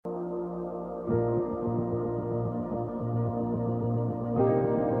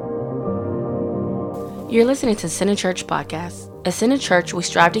You're listening to Center Church Podcast. At Center Church, we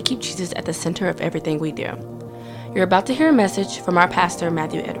strive to keep Jesus at the center of everything we do. You're about to hear a message from our pastor,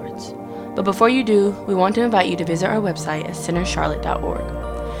 Matthew Edwards. But before you do, we want to invite you to visit our website at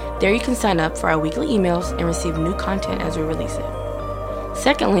centercharlotte.org. There you can sign up for our weekly emails and receive new content as we release it.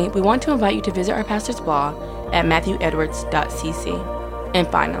 Secondly, we want to invite you to visit our pastor's blog at matthewedwards.cc. And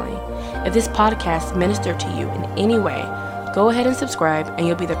finally, if this podcast ministered to you in any way, go ahead and subscribe and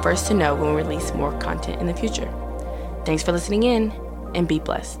you'll be the first to know when we release more content in the future. Thanks for listening in and be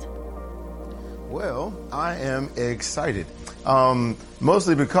blessed. Well, I am excited.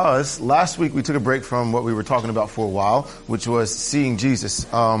 Mostly because last week we took a break from what we were talking about for a while, which was seeing Jesus.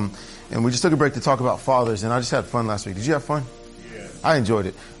 And we just took a break to talk about fathers, and I just had fun last week. Did you have fun? Yeah. I enjoyed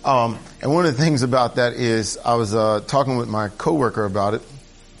it. And one of the things about that is I was talking with my coworker about it.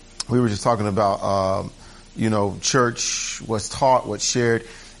 We were just talking about church, what's taught, what's shared.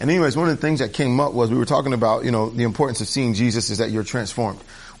 And anyways, one of the things that came up was we were talking about, the importance of seeing Jesus is that you're transformed.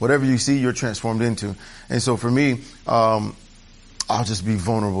 Whatever you see, you're transformed into. And so for me, I'll just be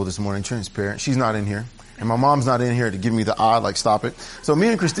vulnerable this morning, transparent. She's not in here. And my mom's not in here to give me the eye, like, stop it. So me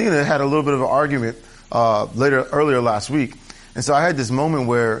and Christina had a little bit of an argument earlier last week. And so I had this moment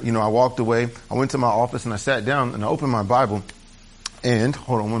where, I walked away. I went to my office and I sat down and I opened my Bible. And,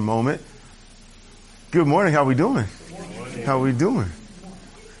 hold on one moment. Good morning. How we doing? How we doing?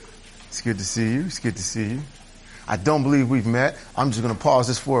 It's good to see you. It's good to see you. I don't believe we've met. I'm just going to pause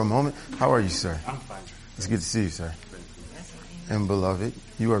this for a moment. How are you, sir? I'm fine. It's good to see you, sir. And beloved,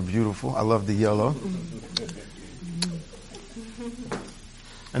 you are beautiful. I love the yellow.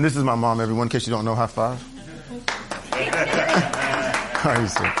 And this is my mom, everyone, in case you don't know. High five. How are you,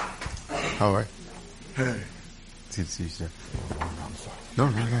 sir? All right. It's good to see you, sir. I'm sorry.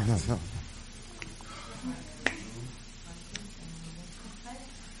 No.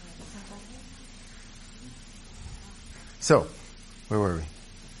 So, where were we?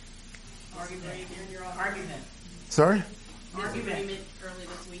 Argument. Sorry? Argument early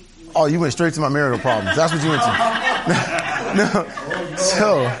this week. Oh, you went straight to my marital problems. That's what you went to. No.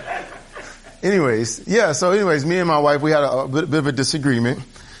 So, anyways, me and my wife, we had a bit of a disagreement.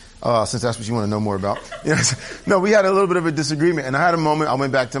 Since that's what you want to know more about. No, we had a little bit of a disagreement, and I had a moment. I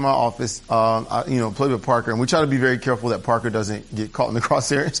went back to my office, played with Parker, and we try to be very careful that Parker doesn't get caught in the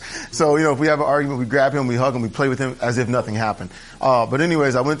crosshairs. So, if we have an argument, we grab him, we hug him, we play with him as if nothing happened. But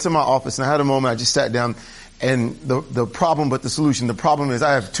anyways, I went to my office and I had a moment. I just sat down. And the problem, but the solution, the problem is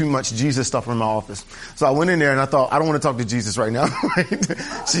I have too much Jesus stuff in my office. So I went in there and I thought, I don't want to talk to Jesus right now.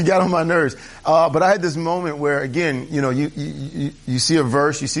 She got on my nerves. But I had this moment where, again, you see a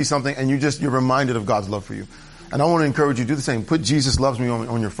verse, you see something, and you're reminded of God's love for you. And I want to encourage you to do the same. Put Jesus loves me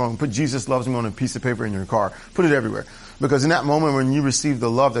on your phone. Put Jesus loves me on a piece of paper in your car. Put it everywhere. Because in that moment when you receive the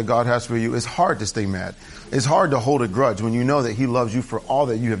love that God has for you, it's hard to stay mad. It's hard to hold a grudge when you know that He loves you for all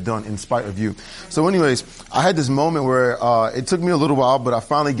that you have done in spite of you. So anyways, I had this moment where it took me a little while, but I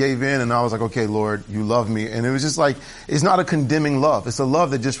finally gave in and I was like, okay, Lord, you love me. And it was just like, it's not a condemning love. It's a love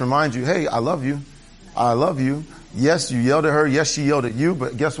that just reminds you, hey, I love you. I love you. Yes, you yelled at her. Yes, she yelled at you.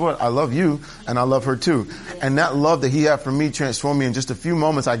 But guess what? I love you and I love her too. And that love that He had for me transformed me. In just a few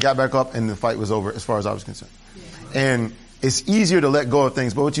moments, I got back up and the fight was over as far as I was concerned. And it's easier to let go of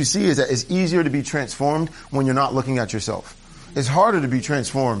things. But what you see is that it's easier to be transformed when you're not looking at yourself. It's harder to be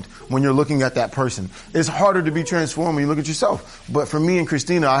transformed when you're looking at that person. It's harder to be transformed when you look at yourself. But for me and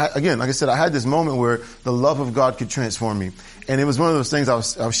Christina, again, like I said, I had this moment where the love of God could transform me. And it was one of those things I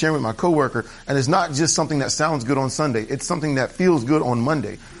was sharing with my coworker. And it's not just something that sounds good on Sunday. It's something that feels good on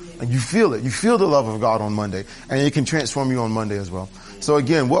Monday. And you feel it. You feel the love of God on Monday. And it can transform you on Monday as well. So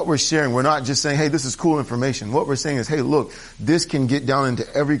again, what we're sharing, we're not just saying, hey, this is cool information. What we're saying is, hey, look, this can get down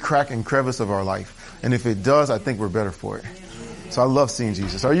into every crack and crevice of our life. And if it does, I think we're better for it. So I love seeing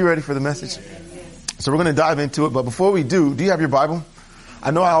Jesus. Are you ready for the message? So we're going to dive into it. But before we do you have your Bible? I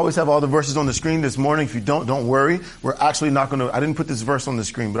know I always have all the verses on the screen this morning. If you don't worry. We're actually not going to, I didn't put this verse on the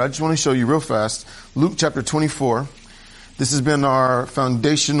screen, but I just want to show you real fast. Luke chapter 24. This has been our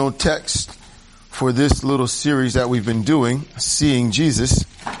foundational text for this little series that we've been doing, Seeing Jesus.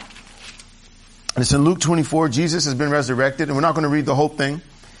 And it's in Luke 24. Jesus has been resurrected, and we're not going to read the whole thing,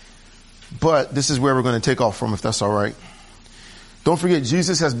 but this is where we're going to take off from, if that's all right. Don't forget,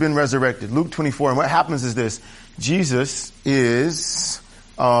 Jesus has been resurrected. Luke 24. And what happens is this. Jesus is,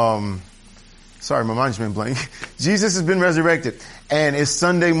 sorry, my mind's been blank. Jesus has been resurrected. And it's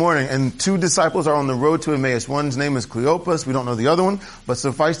Sunday morning, and two disciples are on the road to Emmaus. One's name is Cleopas. We don't know the other one, but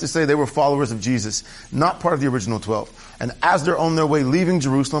suffice to say they were followers of Jesus, not part of the original 12. And as they're on their way leaving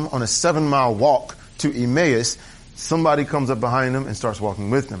Jerusalem on a 7-mile walk to Emmaus, somebody comes up behind them and starts walking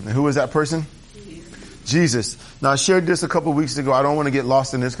with them. And who is that person? Jesus. Now, I shared this a couple weeks ago. I don't want to get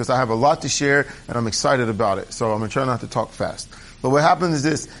lost in this because I have a lot to share and I'm excited about it. So I'm going to try not to talk fast. But what happened is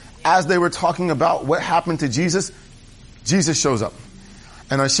this. As they were talking about what happened to Jesus, Jesus shows up.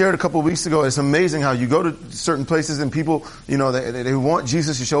 And I shared a couple of weeks ago, it's amazing how you go to certain places and people, they want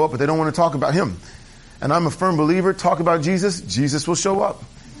Jesus to show up, but they don't want to talk about him. And I'm a firm believer, talk about Jesus, Jesus will show up.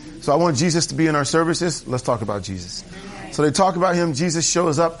 So I want Jesus to be in our services. Let's talk about Jesus. So they talk about him, Jesus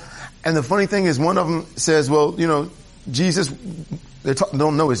shows up. And the funny thing is one of them says, well, Jesus,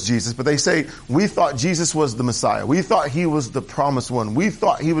 don't know it's Jesus, but they say, we thought Jesus was the Messiah. We thought he was the promised one. We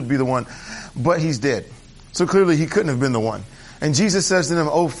thought he would be the one, but he's dead. So clearly he couldn't have been the one. And Jesus says to them,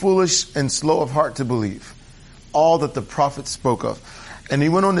 oh, foolish and slow of heart to believe all that the prophets spoke of. And he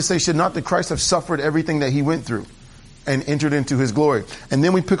went on to say, should not the Christ have suffered everything that he went through and entered into his glory? And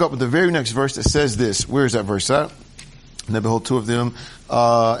then we pick up with the very next verse that says this. Where is that verse at? And then behold, two of them.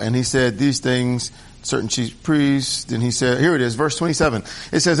 And he said these things, certain chief priests. Then he said, here it is, verse 27.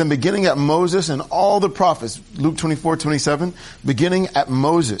 It says, and beginning at Moses and all the prophets, Luke 24:27, beginning at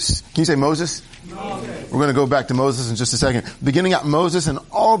Moses. Can you say Moses? We're going to go back to Moses in just a second. Beginning at Moses and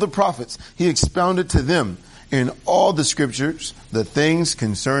all the prophets, he expounded to them in all the scriptures the things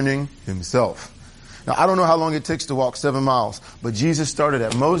concerning himself. Now, I don't know how long it takes to walk 7 miles, but Jesus started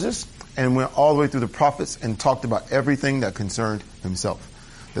at Moses and went all the way through the prophets and talked about everything that concerned himself.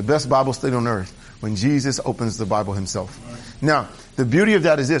 The best Bible study on earth when Jesus opens the Bible himself. Now, the beauty of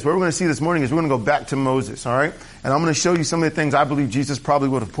that is this. What we're going to see this morning is we're going to go back to Moses, all right? And I'm going to show you some of the things I believe Jesus probably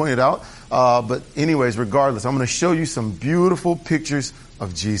would have pointed out. But anyways, regardless, I'm going to show you some beautiful pictures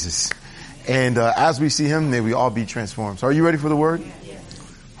of Jesus. And as we see him, may we all be transformed. So are you ready for the word? Yes.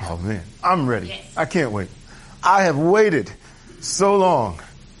 Oh, man, I'm ready. Yes. I can't wait. I have waited so long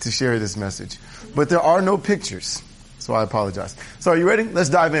to share this message. But there are no pictures, so I apologize. So are you ready? Let's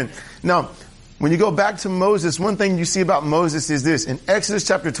dive in. Now, when you go back to Moses, one thing you see about Moses is this. In Exodus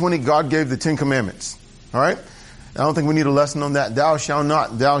chapter 20, God gave the 10 commandments. All right? I don't think we need a lesson on that. Thou shalt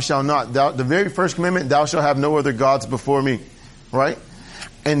not, thou shalt not. The very first commandment, thou shalt have no other gods before me. Right?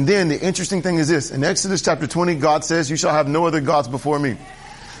 And then the interesting thing is this. In Exodus chapter 20, God says, you shall have no other gods before me.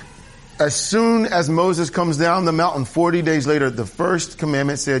 As soon as Moses comes down the mountain, 40 days later, the first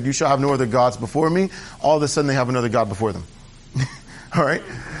commandment said, you shall have no other gods before me. All of a sudden they have another God before them. All right?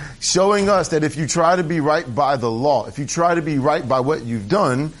 Showing us that if you try to be right by the law, if you try to be right by what you've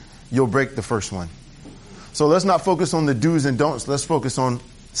done, you'll break the first one. So let's not focus on the do's and don'ts. Let's focus on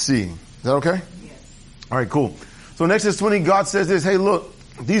seeing. Is that okay? Yes. All right, cool. So in Exodus 20, God says this, hey, look,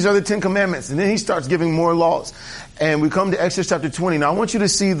 these are the 10 commandments. And then he starts giving more laws. And we come to Exodus chapter 20. Now I want you to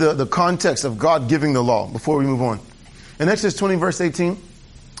see the context of God giving the law before we move on. In Exodus 20, verse 18,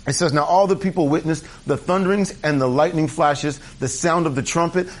 it says, now all the people witnessed the thunderings and the lightning flashes, the sound of the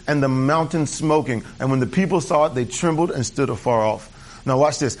trumpet and the mountain smoking. And when the people saw it, they trembled and stood afar off. Now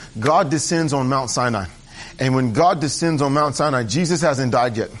watch this. God descends on Mount Sinai. And when God descends on Mount Sinai, Jesus hasn't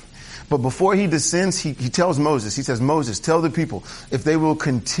died yet. But before he descends, he tells Moses, he says, Moses, tell the people, if they will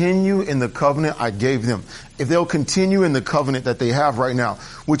continue in the covenant I gave them, if they'll continue in the covenant that they have right now,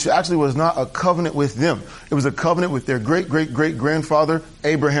 which actually was not a covenant with them. It was a covenant with their great-great-great-grandfather,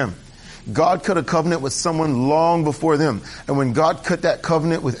 Abraham. God cut a covenant with someone long before them. And when God cut that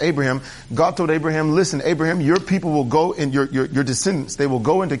covenant with Abraham, God told Abraham, listen, Abraham, your people will go in your descendants. They will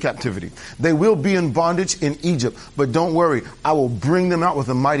go into captivity. They will be in bondage in Egypt. But don't worry. I will bring them out with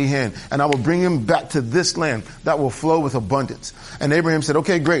a mighty hand and I will bring them back to this land that will flow with abundance. And Abraham said,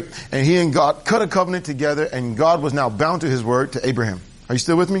 okay, great. And he and God cut a covenant together and God was now bound to his word to Abraham. Are you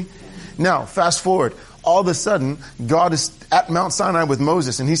still with me? Now, fast forward. All of a sudden, God is at Mount Sinai with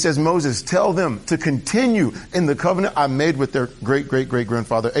Moses, and he says, Moses, tell them to continue in the covenant I made with their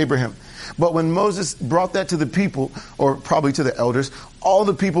great-great-great-grandfather Abraham. But when Moses brought that to the people, or probably to the elders, all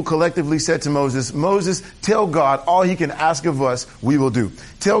the people collectively said to Moses, Moses, tell God all he can ask of us, we will do.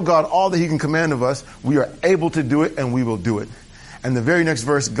 Tell God all that he can command of us, we are able to do it, and we will do it. And the very next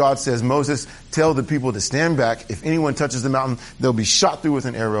verse, God says, Moses, tell the people to stand back. If anyone touches the mountain, they'll be shot through with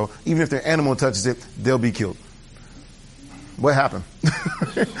an arrow. Even if their animal touches it, they'll be killed. What happened?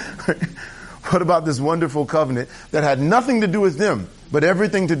 What about this wonderful covenant that had nothing to do with them, but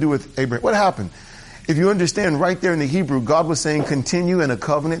everything to do with Abraham? What happened? If you understand right there in the Hebrew, God was saying, continue in a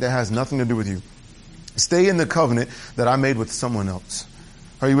covenant that has nothing to do with you. Stay in the covenant that I made with someone else.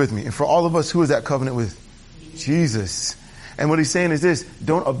 Are you with me? And for all of us, who is that covenant with? Jesus. And what he's saying is this,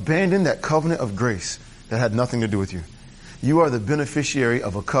 don't abandon that covenant of grace that had nothing to do with you. You are the beneficiary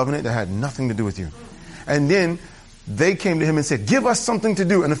of a covenant that had nothing to do with you. And then they came to him and said, give us something to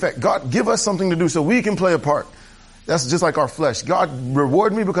do. In effect, God, give us something to do so we can play a part. That's just like our flesh. God,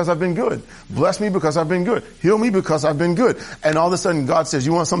 reward me because I've been good. Bless me because I've been good. Heal me because I've been good. And all of a sudden God says,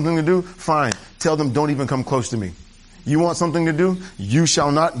 you want something to do? Fine. Tell them, don't even come close to me. You want something to do? You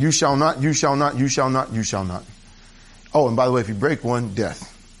shall not, you shall not, you shall not, you shall not, you shall not. Oh, and by the way, if you break one, death.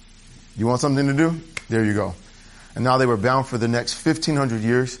 You want something to do? There you go. And now they were bound for the next 1,500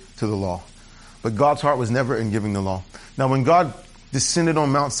 years to the law. But God's heart was never in giving the law. Now when God descended on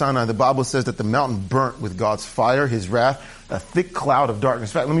Mount Sinai, the Bible says that the mountain burnt with God's fire, his wrath, a thick cloud of darkness.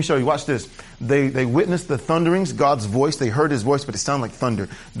 In fact, let me show you. Watch this. They witnessed the thunderings, God's voice. They heard his voice, but it sounded like thunder.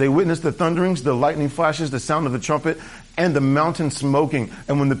 They witnessed the thunderings, the lightning flashes, the sound of the trumpet, and the mountain smoking.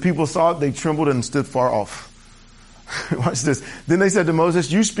 And when the people saw it, they trembled and stood far off. Watch this. Then they said to Moses,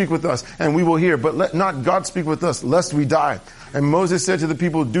 you speak with us and we will hear, but let not God speak with us lest we die. And Moses said to the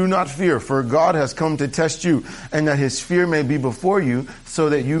people, do not fear, for God has come to test you, and that his fear may be before you so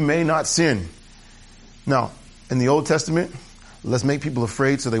that you may not sin. Now, in the Old Testament, let's make people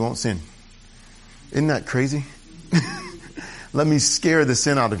afraid so they won't sin. Isn't that crazy? Let me scare the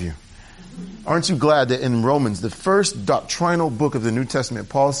sin out of you. Aren't you glad that in Romans, the first doctrinal book of the New Testament,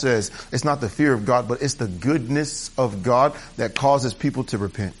 Paul says it's not the fear of God, but it's the goodness of God that causes people to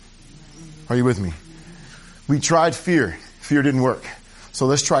repent. Are you with me? We tried fear. Fear didn't work. So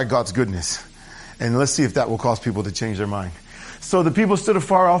let's try God's goodness. And let's see if that will cause people to change their mind. So the people stood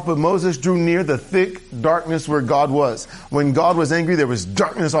afar off, but Moses drew near the thick darkness where God was. When God was angry, there was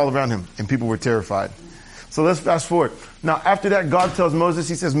darkness all around him, and people were terrified. So let's fast forward. Now, after that, God tells Moses,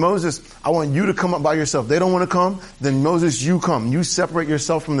 he says, Moses, I want you to come up by yourself. They don't want to come. Then Moses, you come. You separate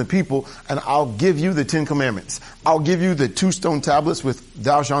yourself from the people, and I'll give you the 10 commandments. I'll give you the 2 stone tablets with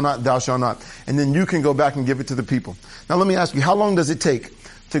thou shalt not, thou shalt not. And then you can go back and give it to the people. Now, let me ask you, how long does it take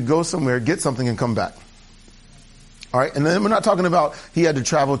to go somewhere, get something, and come back? All right. And then we're not talking about he had to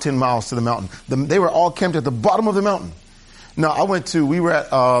travel 10 miles to the mountain. They were all camped at the bottom of the mountain. Now, we were at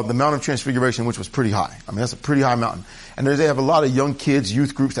the Mount of Transfiguration, which was pretty high. I mean, that's a pretty high mountain. And they have a lot of young kids,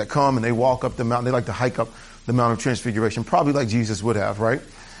 youth groups that come and they walk up the mountain. They like to hike up the Mount of Transfiguration, probably like Jesus would have, right?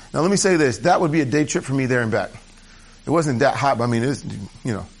 Now, let me say this. That would be a day trip for me there and back. It wasn't that hot, but I mean, it's,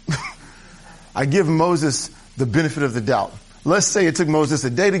 you know. I give Moses the benefit of the doubt. Let's say it took Moses a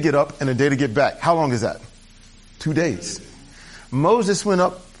day to get up and a day to get back. How long is that? 2 days. Moses went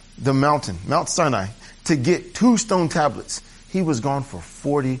up the mountain, Mount Sinai, to get 2 stone tablets. He was gone for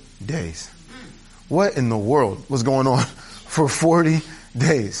 40 days. What in the world was going on for 40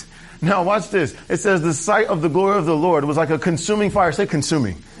 days? Now watch this. It says the sight of the glory of the Lord was like a consuming fire. Say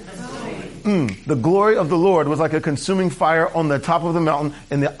consuming. The glory of the Lord was like a consuming fire on the top of the mountain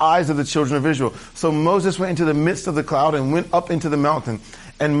in the eyes of the children of Israel. So Moses went into the midst of the cloud and went up into the mountain.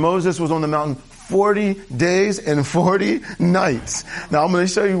 And Moses was on the mountain 40 days and 40 nights. Now I'm going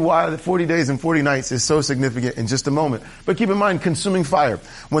to show you why the 40 days and 40 nights is so significant in just a moment. But keep in mind, consuming fire.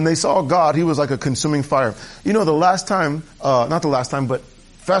 When they saw God, he was like a consuming fire. You know, but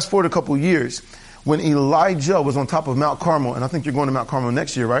fast forward a couple years, when Elijah was on top of Mount Carmel, and I think you're going to Mount Carmel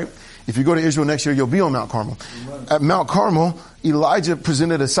next year, right? If you go to Israel next year, you'll be on Mount Carmel. At Mount Carmel, Elijah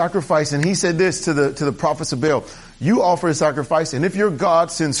presented a sacrifice, and he said this to the prophets of Baal. You offer a sacrifice, and if your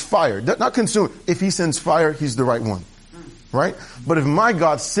God sends fire, not consume, if he sends fire, he's the right one. Right? But if my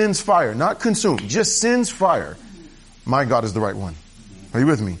God sends fire, not consume, just sends fire, my God is the right one. Are you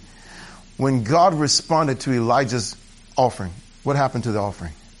with me? When God responded to Elijah's offering, what happened to the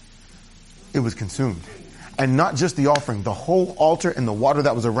offering? It was consumed. And not just the offering, the whole altar and the water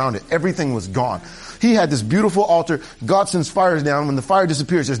that was around it. Everything was gone. He had this beautiful altar. God sends fires down. When the fire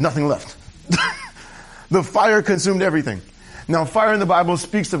disappears, there's nothing left. The fire consumed everything. Now, fire in the Bible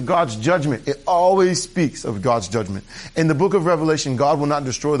speaks of God's judgment. It always speaks of God's judgment. In the book of Revelation, God will not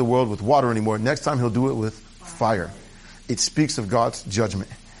destroy the world with water anymore. Next time, he'll do it with fire. It speaks of God's judgment.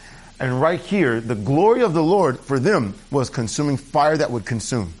 And right here, the glory of the Lord for them was consuming fire that would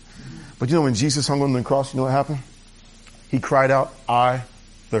consume. But you know, when Jesus hung on the cross, you know what happened? He cried out, I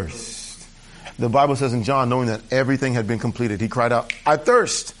thirst. The Bible says in John, knowing that everything had been completed, he cried out, I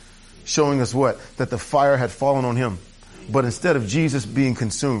thirst. Showing us what? That the fire had fallen on him. But instead of Jesus being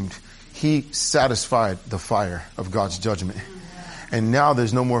consumed, he satisfied the fire of God's judgment. And now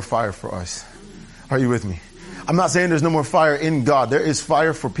there's no more fire for us. Are you with me? I'm not saying there's no more fire in God. There is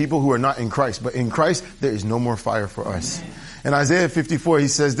fire for people who are not in Christ. But in Christ, there is no more fire for us. In Isaiah 54, he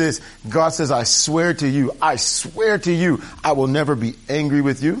says this, God says, I swear to you, I will never be angry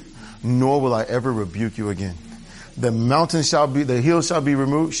with you, nor will I ever rebuke you again. The hills shall be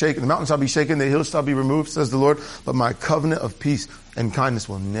removed, shaken. The mountain shall be shaken, the hills shall be removed, says the Lord. But my covenant of peace and kindness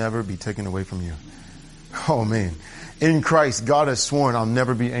will never be taken away from you. Oh man. In Christ, God has sworn, I'll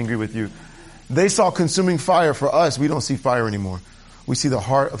never be angry with you. They saw consuming fire. For us, we don't see fire anymore. We see the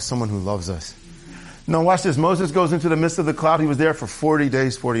heart of someone who loves us. Now watch this. Moses goes into the midst of the cloud. He was there for 40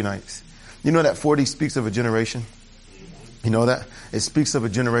 days, 40 nights. You know that 40 speaks of a generation? You know that? It speaks of a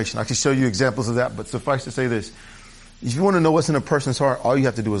generation. I can show you examples of that, but suffice to say this. If you want to know what's in a person's heart, all you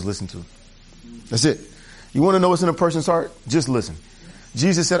have to do is listen to it. That's it. You want to know what's in a person's heart? Just listen.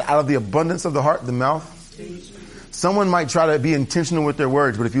 Jesus said, out of the abundance of the heart, the mouth. Someone might try to be intentional with their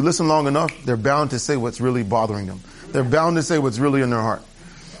words, but if you listen long enough, they're bound to say what's really bothering them. They're bound to say what's really in their heart.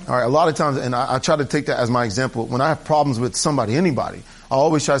 All right, a lot of times, and I try to take that as my example, when I have problems with somebody, anybody, I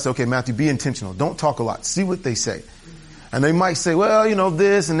always try to say, okay, Matthew, be intentional. Don't talk a lot. See what they say. And they might say, well, you know,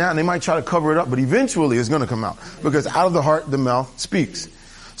 this and that, and they might try to cover it up, but eventually it's going to come out. Because out of the heart, the mouth speaks.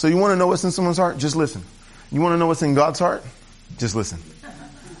 So you want to know what's in someone's heart? Just listen. You want to know what's in God's heart? Just listen.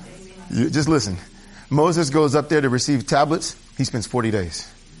 Just listen. Moses goes up there to receive tablets. He spends 40 days.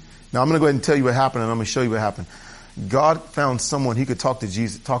 Now I'm going to go ahead and tell you what happened, and I'm going to show you what happened. God found someone he could talk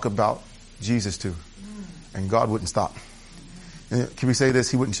about Jesus to, and God wouldn't stop. Can we say this?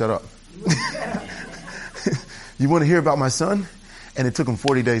 He wouldn't shut up. You want to hear about my son? And it took him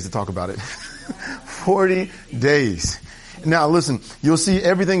 40 days to talk about it. 40 days. Now listen, you'll see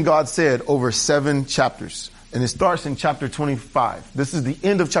everything God said over 7 chapters. And it starts in chapter 25. This is the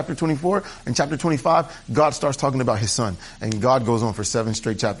end of chapter 24. In chapter 25, God starts talking about his son. And God goes on for 7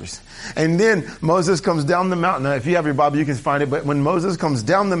 straight chapters. And then Moses comes down the mountain. Now, if you have your Bible, you can find it. But when Moses comes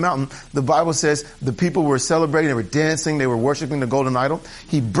down the mountain, the Bible says the people were celebrating. They were dancing. They were worshiping the golden idol.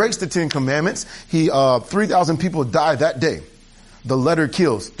 He breaks the 10 commandments. 3,000 people die that day. The letter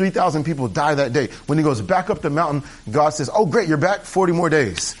kills. 3,000 people die that day. When he goes back up the mountain, God says, oh, great, you're back. 40 more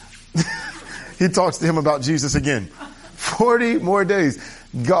days. He talks to him about Jesus again. 40 more days.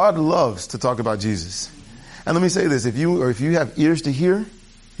 God loves to talk about Jesus. And let me say this. If you have ears to hear,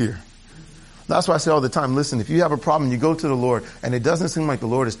 hear. That's why I say all the time, listen, if you have a problem, you go to the Lord, and it doesn't seem like the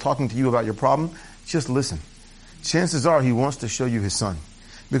Lord is talking to you about your problem, just listen. Chances are he wants to show you his son.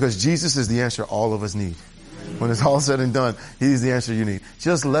 Because Jesus is the answer all of us need. When it's all said and done, he's the answer you need.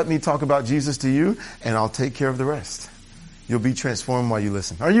 Just let me talk about Jesus to you, and I'll take care of the rest. You'll be transformed while you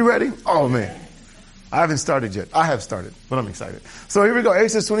listen. Are you ready? Oh, man. I haven't started yet. I have started, but I'm excited. So here we go.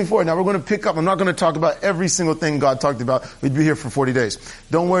 Exodus 24. Now we're going to pick up. I'm not going to talk about every single thing God talked about. We'd be here for 40 days.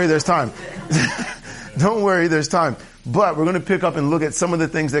 Don't worry, there's time. Don't worry, there's time. But we're going to pick up and look at some of the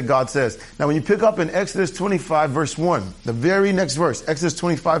things that God says. Now when you pick up in Exodus 25 verse 1, the very next verse, Exodus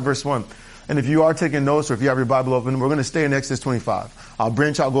 25 verse 1. And if you are taking notes or if you have your Bible open, we're going to stay in Exodus 25. I'll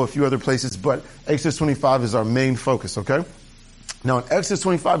branch out, go a few other places, but Exodus 25 is our main focus, okay? Now in Exodus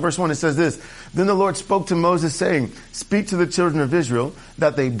 25 verse 1 it says this, then the Lord spoke to Moses saying, speak to the children of Israel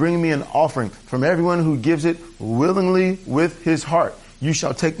that they bring me an offering from everyone who gives it willingly with his heart. You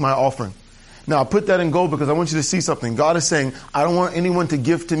shall take my offering. Now I put that in gold because I want you to see something. God is saying, I don't want anyone to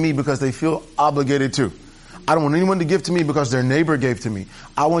give to me because they feel obligated to. I don't want anyone to give to me because their neighbor gave to me.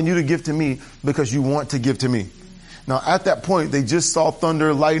 I want you to give to me because you want to give to me. Now, at that point, they just saw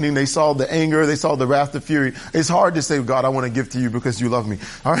thunder, lightning. They saw the anger. They saw the wrath, the fury. It's hard to say, God, I want to give to you because you love me.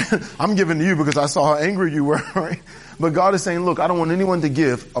 All right. I'm giving to you because I saw how angry you were. All right. But God is saying, look, I don't want anyone to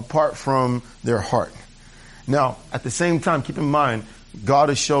give apart from their heart. Now, at the same time, keep in mind, God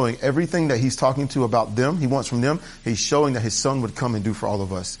is showing everything that he's talking to about them. He wants from them. He's showing that his son would come and do for all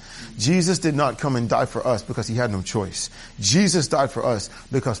of us. Jesus did not come and die for us because he had no choice. Jesus died for us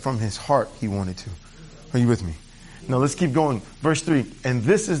because from his heart he wanted to. Are you with me? Now let's keep going. Verse 3. And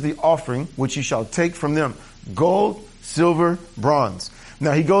this is the offering which you shall take from them. Gold, silver, bronze.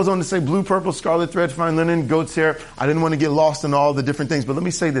 Now he goes on to say blue, purple, scarlet thread, fine linen, goat's hair. I didn't want to get lost in all the different things, but let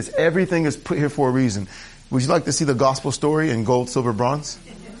me say this. Everything is put here for a reason. Would you like to see the gospel story in gold, silver, bronze?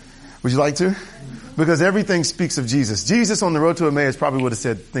 Would you like to? Because everything speaks of Jesus. Jesus on the road to Emmaus probably would have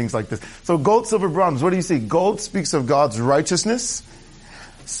said things like this. So gold, silver, bronze. What do you see? Gold speaks of God's righteousness.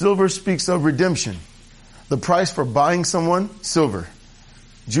 Silver speaks of redemption. The price for buying someone, silver.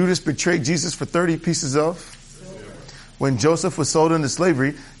 Judas betrayed Jesus for 30 pieces of silver. When Joseph was sold into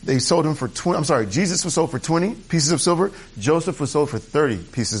slavery, they sold him for Jesus was sold for 20 pieces of silver. Joseph was sold for 30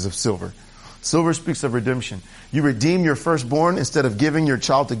 pieces of silver. Silver speaks of redemption. You redeem your firstborn instead of giving your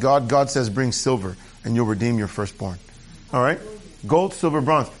child to God. God says bring silver and you'll redeem your firstborn. All right? Gold, silver,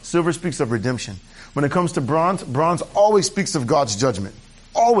 bronze. Silver speaks of redemption. When it comes to bronze, bronze always speaks of God's judgment.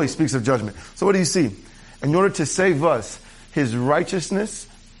 Always speaks of judgment. So what do you see? In order to save us, his righteousness,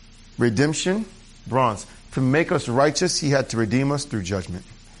 redemption, bronze. To make us righteous, he had to redeem us through judgment.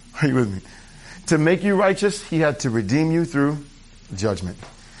 Are you with me? To make you righteous, he had to redeem you through judgment.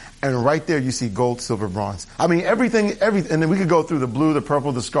 And right there you see gold, silver, bronze. I mean, everything, and then we could go through the blue, the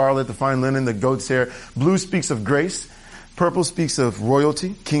purple, the scarlet, the fine linen, the goat's hair. Blue speaks of grace. Purple speaks of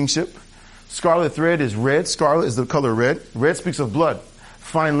royalty, kingship. Scarlet thread is red. Scarlet is the color red. Red speaks of blood.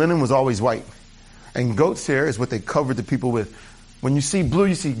 Fine linen was always white. And goat's hair is what they covered the people with. When you see blue,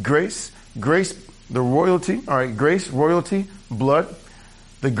 you see grace. Grace, the royalty. All right, grace, royalty, blood.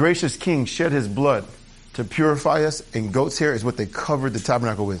 The gracious king shed his blood to purify us. And goat's hair is what they covered the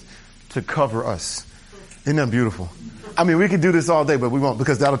tabernacle with, to cover us. Isn't that beautiful? I mean, we could do this all day, but we won't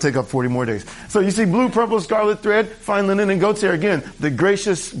because that'll take up 40 more days. So you see blue, purple, scarlet thread, fine linen, and goat's hair. Again, the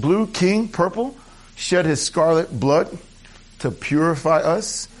gracious blue king, purple, shed his scarlet blood to purify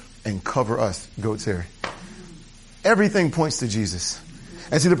us and cover us, goat's hair. Everything points to Jesus.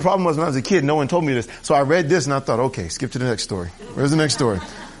 And see, the problem was when I was a kid, no one told me this. So I read this and I thought, okay, skip to the next story. Where's the next story?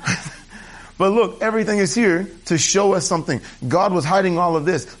 But look, everything is here to show us something. God was hiding all of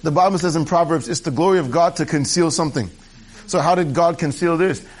this. The Bible says in Proverbs, it's the glory of God to conceal something. So how did God conceal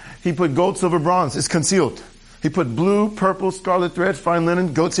this? He put gold, silver, bronze. It's concealed. He put blue, purple, scarlet thread, fine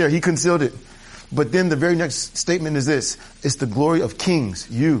linen, goat's hair. He concealed it. But then the very next statement is this. It's the glory of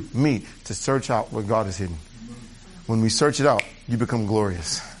kings, you, me, to search out what God has hidden. When we search it out, you become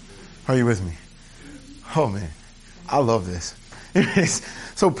glorious. Are you with me? Oh man, I love this.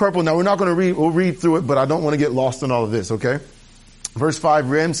 So purple, now we're not going to read, we'll read through it, but I don't want to get lost in all of this, okay? Verse 5,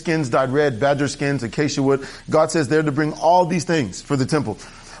 ram skins dyed red, badger skins, acacia wood. God says they're to bring all these things for the temple.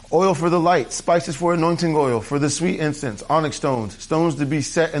 Oil for the light, spices for anointing oil, for the sweet incense, onyx stones, stones to be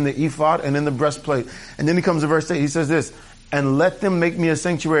set in the ephod and in the breastplate. And then he comes to verse 8, he says this, and let them make me a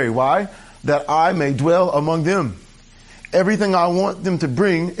sanctuary. Why? That I may dwell among them. Everything I want them to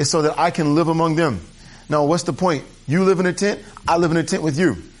bring is so that I can live among them. Now, what's the point? You live in a tent, I live in a tent with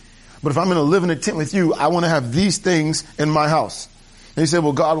you. But if I'm going to live in a tent with you, I want to have these things in my house. And you say,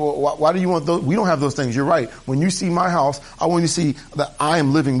 well, God, why do you want those? We don't have those things. You're right. When you see my house, I want you to see that I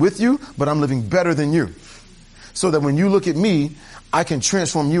am living with you, but I'm living better than you. So that when you look at me, I can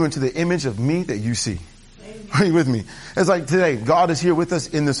transform you into the image of me that you see. Are you with me? It's like today, God is here with us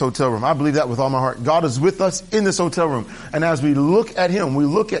in this hotel room. I believe that with all my heart. God is with us in this hotel room. And as we look at him, we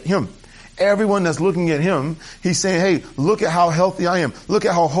look at him. Everyone that's looking at him, he's saying, hey, look at how healthy I am. Look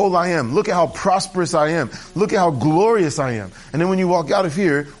at how whole I am. Look at how prosperous I am. Look at how glorious I am. And then when you walk out of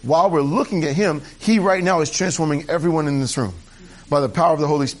here, while we're looking at him, he right now is transforming everyone in this room by the power of the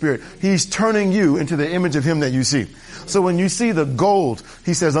Holy Spirit. He's turning you into the image of him that you see. So when you see the gold,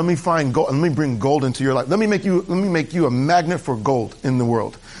 he says, let me find gold, let me bring gold into your life. Let me make you a magnet for gold in the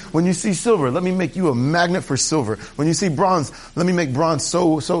world. When you see silver, let me make you a magnet for silver. When you see bronze, let me make bronze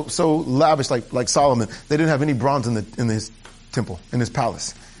so lavish like Solomon. They didn't have any bronze in his temple, in his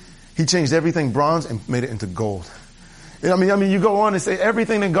palace. He changed everything bronze and made it into gold. I mean, you go on and say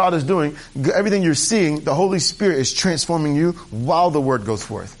everything that God is doing, everything you're seeing, the Holy Spirit is transforming you while the word goes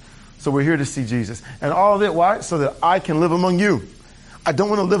forth. So we're here to see Jesus. And all of it, why? So that I can live among you. I don't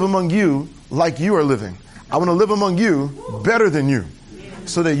want to live among you like you are living. I want to live among you better than you,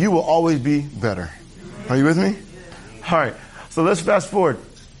 so that you will always be better. Are you with me? All right. So let's fast forward.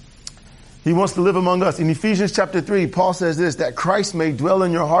 He wants to live among us. In Ephesians chapter 3, Paul says this, that Christ may dwell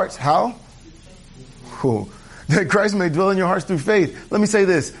in your hearts. How? That Christ may dwell in your hearts through faith. Let me say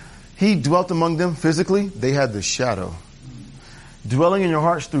this. He dwelt among them physically. They had the shadow. Dwelling in your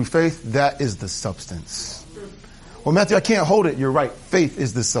hearts through faith, that is the substance. Well, Matthew, I can't hold it. You're right. Faith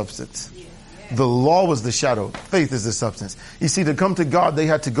is the substance. The law was the shadow. Faith is the substance. You see, to come to God, they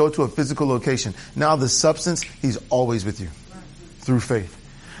had to go to a physical location. Now the substance, he's always with you through faith.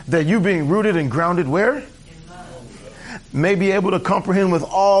 That you being rooted and grounded where? May be able to comprehend with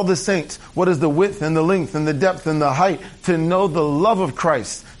all the saints what is the width and the length and the depth and the height, to know the love of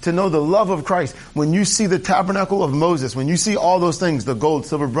Christ, to know the love of Christ. When you see the tabernacle of Moses, when you see all those things, the gold,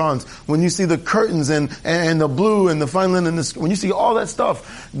 silver, bronze, when you see the curtains and the blue and the fine linen, when you see all that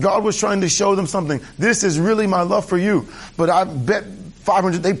stuff, God was trying to show them something. This is really my love for you. But I bet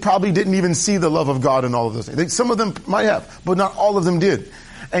 500, they probably didn't even see the love of God in all of those things. Some of them might have, but not all of them did.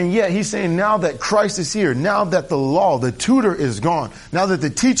 And yet he's saying now that Christ is here, now that the law, the tutor is gone, now that the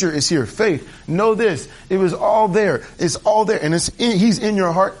teacher is here, faith, know this, it was all there. It's all there. And he's in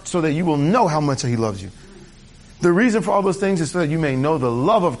your heart so that you will know how much he loves you. The reason for all those things is so that you may know the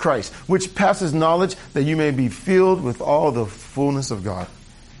love of Christ, which passes knowledge, that you may be filled with all the fullness of God.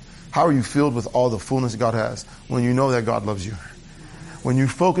 How are you filled with all the fullness God has? When you know that God loves you. When you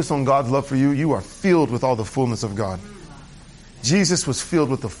focus on God's love for you, you are filled with all the fullness of God. Jesus was filled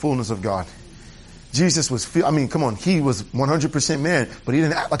with the fullness of God. Jesus was filled, he was 100% man, but he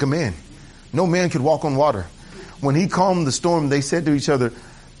didn't act like a man. No man could walk on water. When he calmed the storm, they said to each other,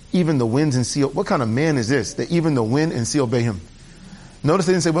 even the winds and sea. What kind of man is this that even the wind and sea obey him? Notice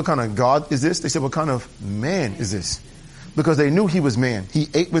they didn't say, what kind of God is this? They said, what kind of man is this? Because they knew he was man. He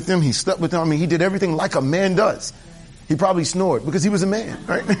ate with them. He slept with them. I mean, he did everything like a man does. He probably snored because he was a man,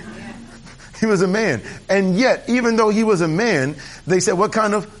 right? He was a man. And yet, even though he was a man, they said, what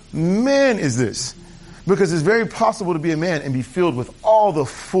kind of man is this? Because it's very possible to be a man and be filled with all the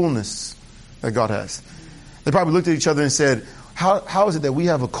fullness that God has. They probably looked at each other and said, how is it that we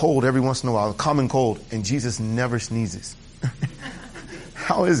have a cold every once in a while, a common cold, and Jesus never sneezes?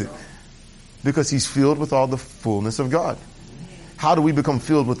 How is it? Because he's filled with all the fullness of God. How do we become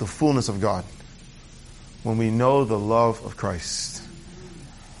filled with the fullness of God? When we know the love of Christ.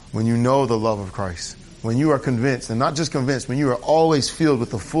 When you know the love of Christ. When you are convinced, and not just convinced, when you are always filled with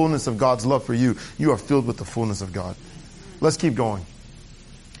the fullness of God's love for you, you are filled with the fullness of God. Let's keep going.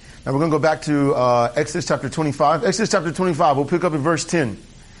 Now we're going to go back to Exodus chapter 25. Exodus chapter 25, we'll pick up in verse 10.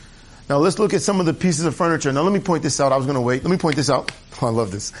 Now let's look at some of the pieces of furniture. Now let me point this out. I was going to wait. Let me point this out. Oh, I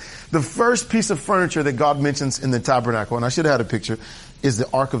love this. The first piece of furniture that God mentions in the tabernacle, and I should have had a picture, is the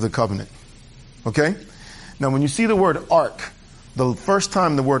Ark of the Covenant. Okay? Now when you see the word Ark, the first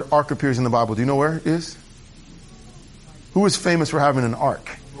time the word Ark appears in the Bible, do you know where it is? Who is famous for having an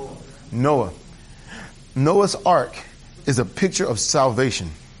ark? Noah. Noah's Ark is a picture of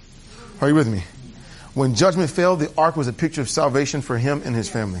salvation. Are you with me? When judgment fell, the ark was a picture of salvation for him and his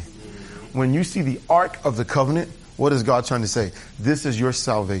family. When you see the Ark of the Covenant, what is God trying to say? This is your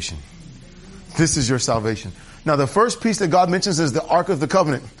salvation. This is your salvation. Now, the first piece that God mentions is the Ark of the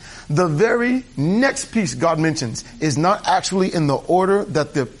Covenant. The very next piece God mentions is not actually in the order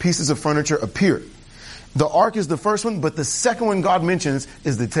that the pieces of furniture appear. The Ark is the first one, but the second one God mentions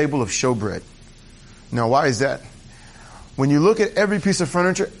is the table of showbread. Now, why is that? When you look at every piece of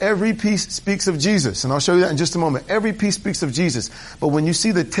furniture, every piece speaks of Jesus. And I'll show you that in just a moment. Every piece speaks of Jesus. But when you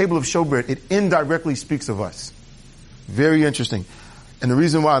see the table of showbread, it indirectly speaks of us. Very interesting. And the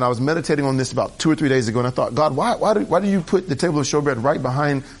reason why, and I was meditating on this about 2 or 3 days ago, and I thought, God, why do you put the table of showbread right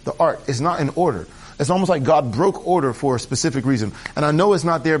behind the ark? It's not in order. It's almost like God broke order for a specific reason. And I know it's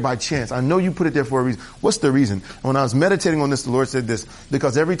not there by chance. I know you put it there for a reason. What's the reason? And when I was meditating on this, the Lord said this,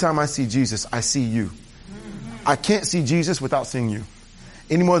 because every time I see Jesus, I see you. I can't see Jesus without seeing you.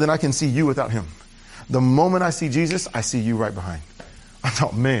 Any more than I can see you without him. The moment I see Jesus, I see you right behind. I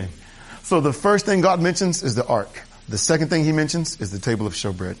thought, man. So the first thing God mentions is the ark. The second thing he mentions is the table of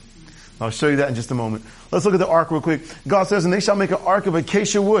showbread. I'll show you that in just a moment. Let's look at the ark real quick. God says, and they shall make an ark of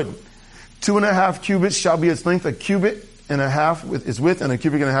acacia wood. 2.5 cubits shall be its length, 1.5 cubits its width, and 1.5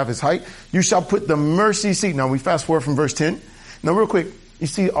 cubits its height. You shall put the mercy seat. Now we fast forward from verse 10. Now real quick, you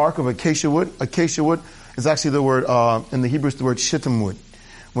see the ark of acacia wood. Acacia wood is actually the word, in the Hebrew, it's the word shittim wood.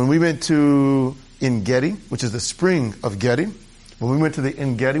 When we went to En-Gedi, which is the spring of Gedi, when we went to the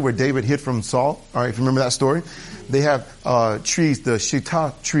En-Gedi where David hid from Saul, all right, if you remember that story, they have trees, the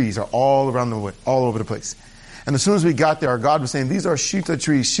shita trees are all around the wood, all over the place. And as soon as we got there, our God was saying, these are shita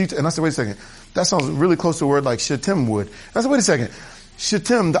trees, and I said, wait a second, that sounds really close to a word like shittim wood. And I said, wait a second,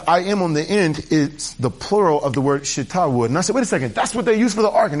 shittim, the I am on the end, is the plural of the word shita wood. And I said, wait a second, that's what they use for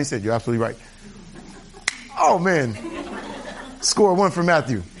the ark. And he said, you're absolutely right. Oh man, score 1 for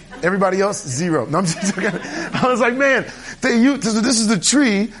Matthew. Everybody else, 0. No, I'm just joking. I was like, man, this is the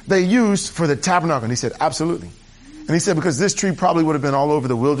tree they used for the tabernacle. And he said, absolutely. And he said, because this tree probably would have been all over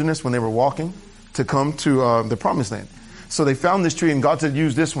the wilderness when they were walking to come to the promised land. So they found this tree and God said,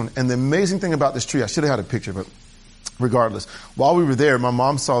 use this one. And the amazing thing about this tree, I should have had a picture, but regardless, while we were there, my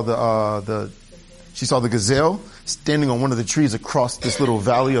mom saw she saw the gazelle standing on one of the trees across this little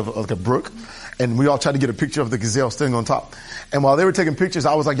valley of like a brook. And we all tried to get a picture of the gazelle standing on top. And while they were taking pictures,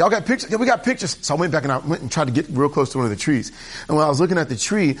 I was like, y'all got pictures? Yeah, we got pictures. So I went back and tried to get real close to one of the trees. And when I was looking at the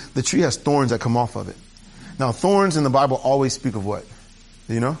tree has thorns that come off of it. Now, thorns in the Bible always speak of what?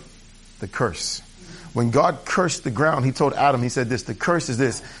 Do you know? The curse. When God cursed the ground, he told Adam, he said this, the curse is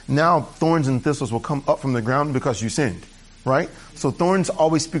this. Now thorns and thistles will come up from the ground because you sinned. Right? So thorns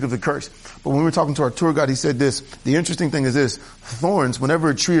always speak of the curse. But when we were talking to our tour guide, he said this, the interesting thing is this, thorns,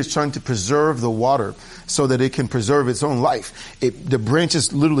 whenever a tree is trying to preserve the water so that it can preserve its own life, the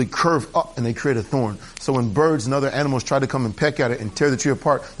branches literally curve up and they create a thorn. So when birds and other animals try to come and peck at it and tear the tree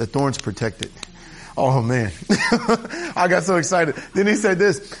apart, the thorns protect it. Oh man, I got so excited. Then he said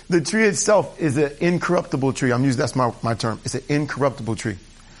this, the tree itself is an incorruptible tree. That's my term. It's an incorruptible tree.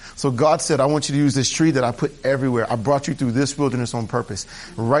 So God said, I want you to use this tree that I put everywhere. I brought you through this wilderness on purpose,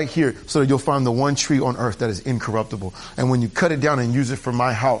 right here, so that you'll find the one tree on earth that is incorruptible. And when you cut it down and use it for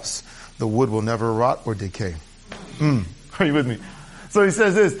my house, the wood will never rot or decay. Are you with me? So he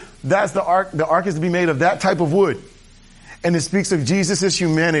says this, that's the ark. The ark is to be made of that type of wood. And it speaks of Jesus'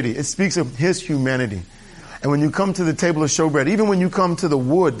 humanity. It speaks of his humanity. And when you come to the table of showbread, even when you come to the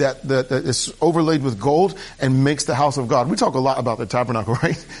wood that is overlaid with gold and makes the house of God. We talk a lot about the tabernacle,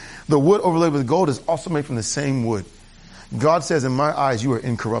 right? The wood overlaid with gold is also made from the same wood. God says, in my eyes, you are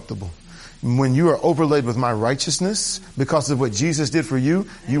incorruptible. When you are overlaid with my righteousness, because of what Jesus did for you,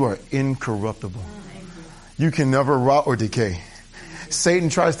 you are incorruptible. You can never rot or decay. Satan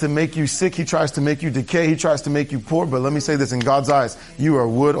tries to make you sick. He tries to make you decay. He tries to make you poor. But let me say this, in God's eyes, you are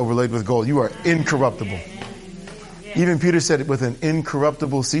wood overlaid with gold. You are incorruptible. Even Peter said it, with an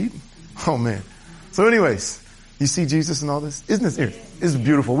incorruptible seed. Oh, man. So anyways, you see Jesus and all this? Isn't this here? It's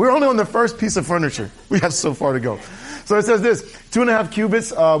beautiful. We're only on the first piece of furniture. We have so far to go. So it says this, 2.5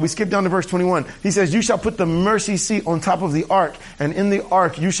 cubits. We skip down to verse 21. He says, you shall put the mercy seat on top of the ark. And in the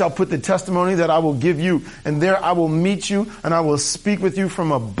ark, you shall put the testimony that I will give you. And there I will meet you, and I will speak with you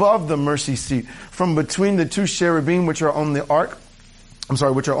from above the mercy seat, from between the two cherubim, which are on the ark.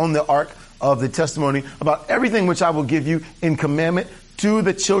 Which are on the ark of the testimony, about everything which I will give you in commandment to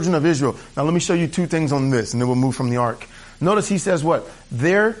the children of Israel. Now let me show you two things on this, and then we'll move from the ark. Notice he says what?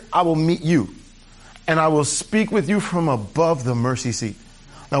 There I will meet you, and I will speak with you from above the mercy seat.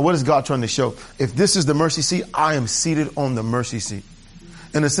 Now what is God trying to show? If this is the mercy seat, I am seated on the mercy seat.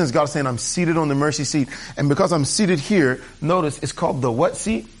 In a sense, God is saying I'm seated on the mercy seat. And because I'm seated here, notice it's called the what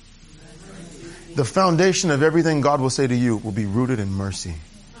seat? The foundation of everything God will say to you will be rooted in mercy.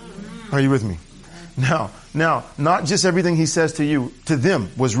 Are you with me? Now, not just everything he says to you, to them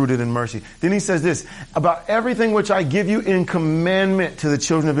was rooted in mercy. Then he says this, about everything which I give you in commandment to the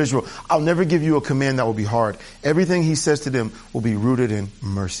children of Israel. I'll never give you a command that will be hard. Everything he says to them will be rooted in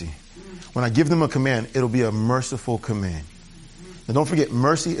mercy. When I give them a command, it'll be a merciful command. Now don't forget,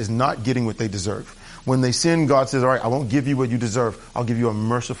 mercy is not getting what they deserve. When they sin, God says, all right, I won't give you what you deserve. I'll give you a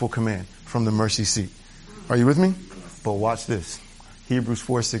merciful command from the mercy seat. Are you with me? But watch this. Hebrews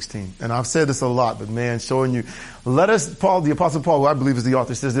 4:16. And I've said this a lot, but man, showing you. Let us, Paul, the Apostle Paul, who I believe is the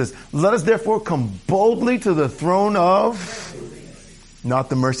author, says this. Let us therefore come boldly to the throne of, not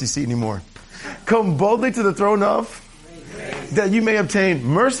the mercy seat anymore. Come boldly to the throne of, that you may obtain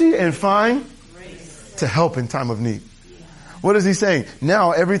mercy and find to help in time of need. What is he saying?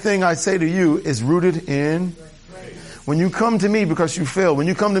 Now everything I say to you is rooted in. When you come to me because you fail, when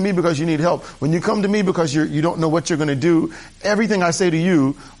you come to me because you need help, when you come to me because you don't know what you're going to do, everything I say to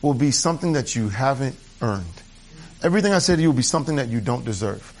you will be something that you haven't earned. Everything I say to you will be something that you don't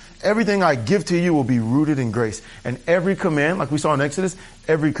deserve. Everything I give to you will be rooted in grace. And every command, like we saw in Exodus,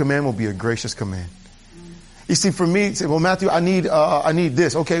 every command will be a gracious command. You see, for me, say, well, Matthew, I need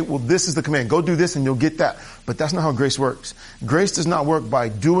this. Okay, well, this is the command. Go do this and you'll get that. But that's not how grace works. Grace does not work by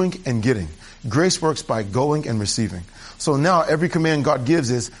doing and getting. Grace works by going and receiving. So now every command God gives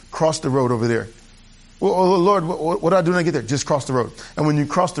is cross the road over there. Well, Lord, what do I do when I get there? Just cross the road. And when you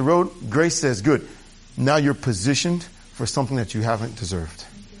cross the road, grace says, good. Now you're positioned for something that you haven't deserved.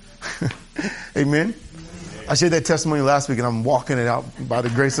 Amen. I shared that testimony last week and I'm walking it out by the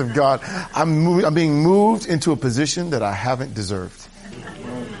grace of God. I'm being moved into a position that I haven't deserved.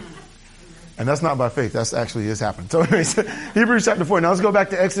 And that's not by faith. That's actually is happening. So anyways, Hebrews chapter 4. Now let's go back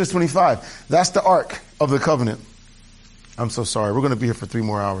to Exodus 25. That's the Ark of the Covenant. I'm so sorry. We're going to be here for 3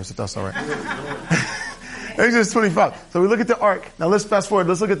 more hours if that's all right. Exodus 25. So we look at the Ark. Now let's fast forward.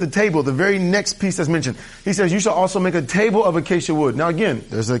 Let's look at the table. The very next piece that's mentioned. He says, you shall also make a table of acacia wood. Now again,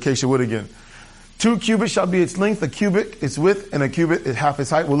 there's the acacia wood again. 2 cubits shall be its length, a cubit its width, and a cubit is half its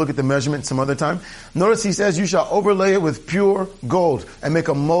height. We'll look at the measurement some other time. Notice he says, you shall overlay it with pure gold and make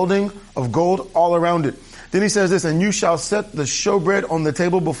a molding of gold all around it. Then he says this, and you shall set the showbread on the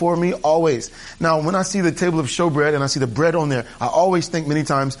table before me always. Now, when I see the table of showbread and I see the bread on there, I always think many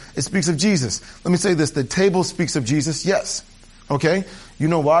times it speaks of Jesus. Let me say this, the table speaks of Jesus, yes. Okay? You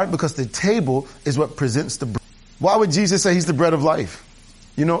know why? Because the table is what presents the bread. Why would Jesus say he's the bread of life?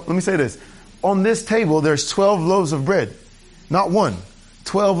 You know, let me say this. On this table, there's 12 loaves of bread. Not one.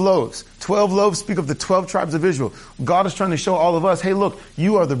 12 loaves. 12 loaves speak of the 12 tribes of Israel. God is trying to show all of us, hey, look,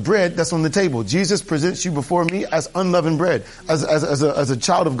 you are the bread that's on the table. Jesus presents you before me as unleavened bread, as a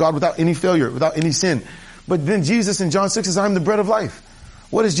child of God without any failure, without any sin. But then Jesus in John 6 says, I'm the bread of life.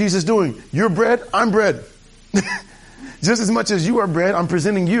 What is Jesus doing? You're bread, I'm bread. Just as much as you are bread, I'm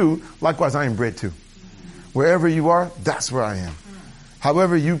presenting you. Likewise, I am bread too. Wherever you are, that's where I am.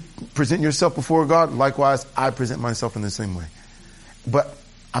 However you present yourself before God, likewise, I present myself in the same way. But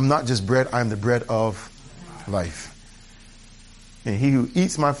I'm not just bread, I am the bread of life. And he who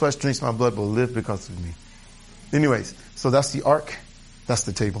eats my flesh, drinks my blood will live because of me. Anyways, so that's the ark. That's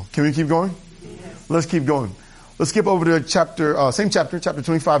the table. Can we keep going? Yes. Let's keep going. Let's skip over to chapter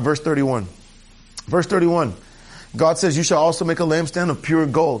 25, verse 31. Verse 31. God says, you shall also make a lampstand of pure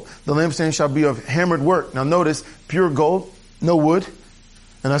gold. The lampstand shall be of hammered work. Now notice, pure gold, no wood.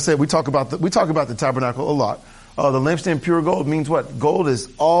 And I said, we talk about the tabernacle a lot. The lampstand pure gold means what? Gold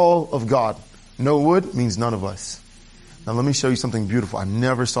is all of God. No wood means none of us. Now let me show you something beautiful. I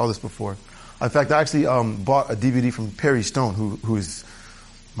never saw this before. In fact, I actually bought a DVD from Perry Stone, who is,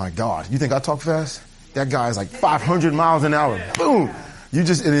 my God. You think I talk fast? That guy is like 500 miles an hour. Boom! And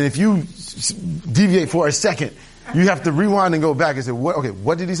if you deviate for a second, you have to rewind and go back and say,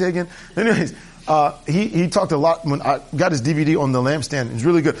 what did he say again? Anyways, he talked a lot when I got his DVD on the lampstand. It's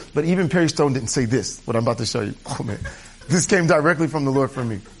really good. But even Perry Stone didn't say this, what I'm about to show you. Oh man. This came directly from the Lord for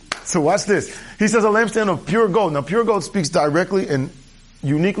me. So watch this. He says a lampstand of pure gold. Now pure gold speaks directly and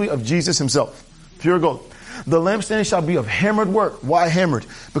uniquely of Jesus himself. Pure gold. The lampstand shall be of hammered work. Why hammered?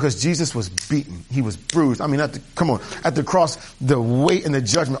 Because Jesus was beaten. He was bruised. I mean, at the cross, the weight and the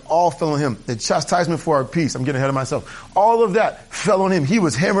judgment all fell on him. The chastisement for our peace. I'm getting ahead of myself. All of that fell on him. He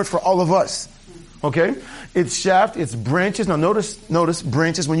was hammered for all of us. Okay? Its shaft, its branches. Now notice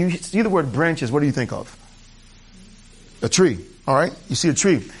branches. When you see the word branches, what do you think of? A tree. All right? You see a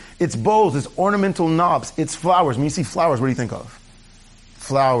tree. Its bowls, its ornamental knobs, its flowers. When you see flowers, what do you think of?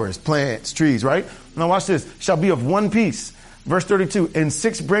 Flowers, plants, trees, right? Now watch this. Shall be of one piece. Verse 32. And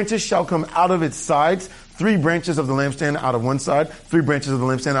 6 branches shall come out of its sides. 3 branches of the lampstand out of one side. 3 branches of the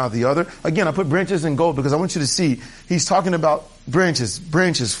lampstand out of the other. Again, I put branches in gold because I want you to see. He's talking about branches,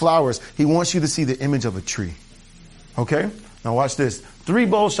 flowers. He wants you to see the image of a tree. Okay? Now watch this. 3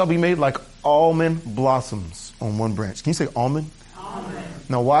 bowls shall be made like almond blossoms on one branch. Can you say almond? Almond.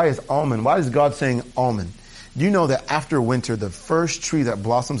 Now why is almond? Why is God saying almond? Do you know that after winter, the first tree that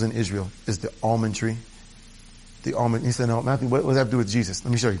blossoms in Israel is the almond tree? The almond. He said, no, Matthew, what does that have to do with Jesus?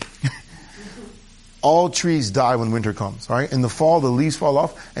 Let me show you. All trees die when winter comes, all right? In the fall, the leaves fall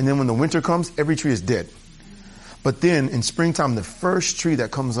off. And then when the winter comes, every tree is dead. But then in springtime, the first tree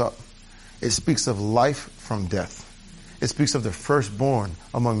that comes up, it speaks of life from death. It speaks of the firstborn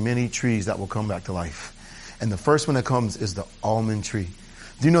among many trees that will come back to life. And the first one that comes is the almond tree.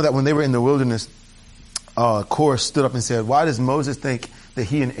 Do you know that when they were in the wilderness, Korah stood up and said, why does Moses think that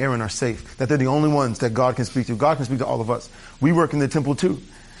he and Aaron are safe? That they're the only ones that God can speak to? God can speak to all of us. We work in the temple too.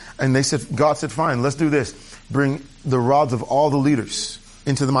 And God said, fine, let's do this. Bring the rods of all the leaders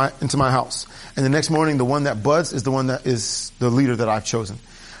into my house. And the next morning, the one that buds is the one that is the leader that I've chosen.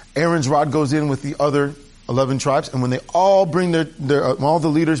 Aaron's rod goes in with the other 11 tribes. And when they all bring all the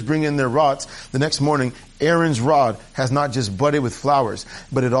leaders bring in their rods, the next morning, Aaron's rod has not just budded with flowers,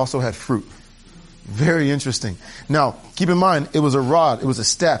 but it also had fruit. Very interesting. Now, keep in mind, it was a rod. It was a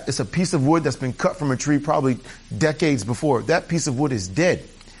staff. It's a piece of wood that's been cut from a tree probably decades before. That piece of wood is dead.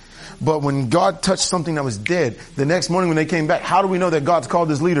 But when God touched something that was dead, the next morning when they came back, how do we know that God's called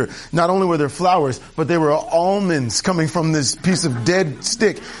this leader? Not only were there flowers, but there were almonds coming from this piece of dead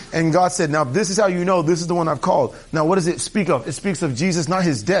stick. And God said, now this is how you know this is the one I've called. Now what does it speak of? It speaks of Jesus, not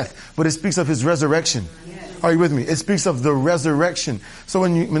his death, but it speaks of his resurrection. Are you with me? It speaks of the resurrection. So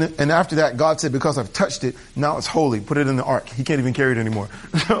and after that, God said, because I've touched it, now it's holy. Put it in the ark. He can't even carry it anymore.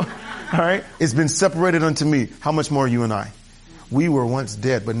 So, all right. It's been separated unto me. How much more you and I? We were once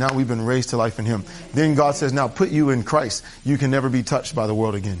dead, but now we've been raised to life in him. Then God says, now put you in Christ. You can never be touched by the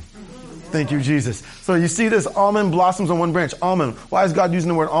world again. Thank you, Jesus. So you see this almond blossoms on one branch. Almond. Why is God using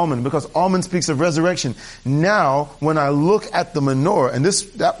the word almond? Because almond speaks of resurrection. Now, when I look at the menorah, and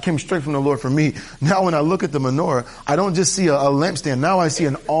that came straight from the Lord for me. Now, when I look at the menorah, I don't just see a lampstand. Now I see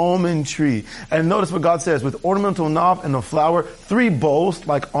an almond tree. And notice what God says, with ornamental knob and a flower, 3 bowls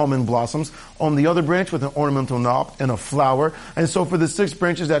like almond blossoms. On the other branch with an ornamental knob and a flower. And so for the 6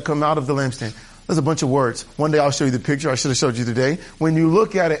 branches that come out of the lampstand. There's a bunch of words. One day I'll show you the picture. I should have showed you today. When you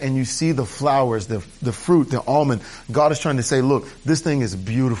look at it and you see the flowers, the fruit, the almond, God is trying to say, look, this thing is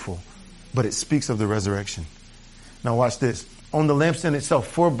beautiful, but it speaks of the resurrection. Now watch this. On the lampstand itself,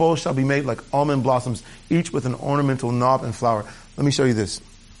 4 bowls shall be made like almond blossoms, each with an ornamental knob and flower. Let me show you this.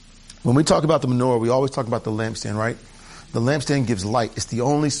 When we talk about the menorah, we always talk about the lampstand, right? The lampstand gives light. It's the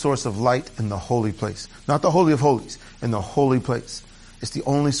only source of light in the holy place. Not the Holy of Holies, in the holy place. It's the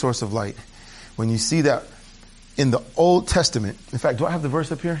only source of light. When you see that in the Old Testament, in fact, do I have the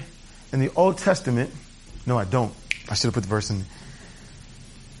verse up here? In the Old Testament, no, I don't. I should have put the verse in.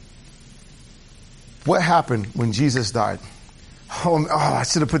 What happened when Jesus died? Oh, I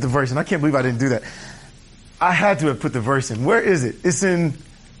should have put the verse in. I can't believe I didn't do that. I had to have put the verse in. Where is it? It's in,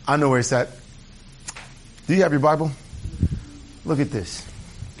 I know where it's at. Do you have your Bible? Look at this.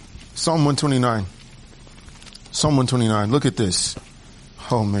 Psalm 129. Psalm 129. Look at this.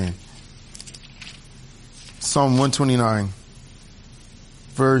 Oh, man. Psalm 129,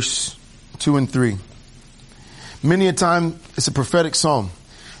 verse 2 and 3. Many a time, it's a prophetic psalm.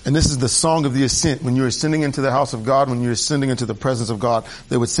 And this is the song of the ascent. When you're ascending into the house of God, when you're ascending into the presence of God,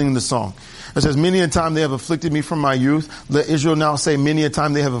 they would sing the song. It says, many a time they have afflicted me from my youth. Let Israel now say, many a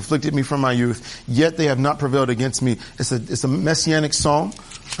time they have afflicted me from my youth, yet they have not prevailed against me. It's a messianic song,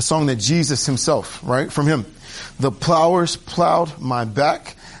 a song that Jesus himself, right, from him. The plowers plowed my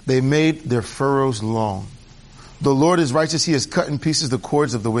back. They made their furrows long. The Lord is righteous. He has cut in pieces the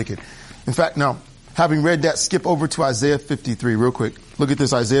cords of the wicked. In fact, now, having read that, skip over to Isaiah 53 real quick. Look at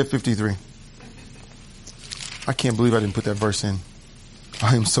this, Isaiah 53. I can't believe I didn't put that verse in.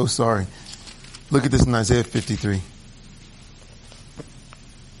 I am so sorry. Look at this in Isaiah 53.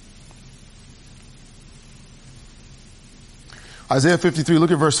 Isaiah 53, look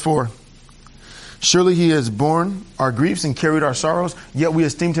at verse 4. Surely he has borne our griefs and carried our sorrows, yet we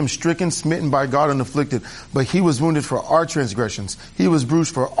esteemed him stricken, smitten by God and afflicted. But he was wounded for our transgressions. He was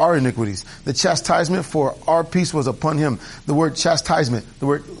bruised for our iniquities. The chastisement for our peace was upon him. The word chastisement,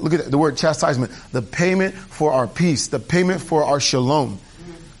 look at the word chastisement, the payment for our peace, the payment for our shalom,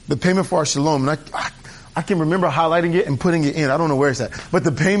 the payment for our shalom. And I can remember highlighting it and putting it in. I don't know where it's at, but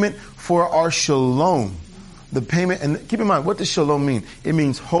the payment for our shalom, the payment. And keep in mind, what does shalom mean? It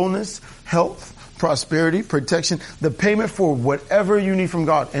means wholeness, health, prosperity, protection, the payment for whatever you need from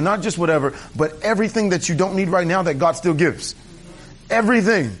God. And not just whatever, but everything that you don't need right now that God still gives.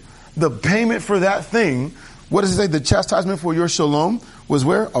 Everything. The payment for that thing, what does it say? The chastisement for your shalom was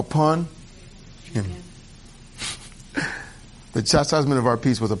where? Upon him. The chastisement of our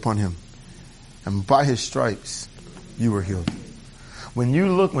peace was upon him. And by his stripes, you were healed.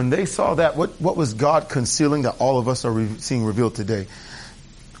 When they saw that, what was God concealing that all of us are seeing revealed today?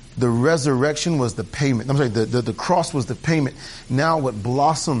 The resurrection was the payment. I'm sorry, the cross was the payment. Now what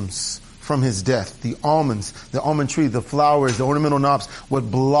blossoms from his death, the almonds, the almond tree, the flowers, the ornamental knobs,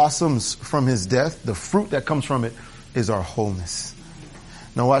 what blossoms from his death, the fruit that comes from it is our wholeness.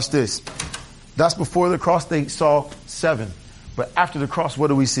 Now watch this. That's before the cross, they saw 7. But after the cross, what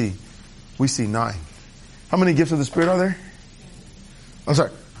do we see? We see 9. How many gifts of the Spirit are there? I'm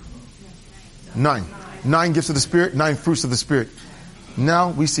sorry. 9. 9 gifts of the Spirit, 9 fruits of the Spirit. Now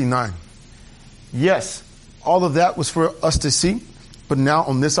we see 9. Yes, all of that was for us to see. But now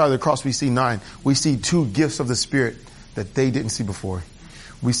on this side of the cross, we see 9. We see 2 gifts of the Spirit that they didn't see before.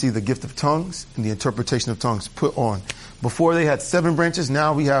 We see the gift of tongues and the interpretation of tongues put on. Before they had 7 branches,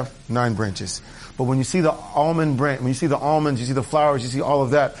 now we have 9 branches. But when you see the almond branch, when you see the almonds, you see the flowers, you see all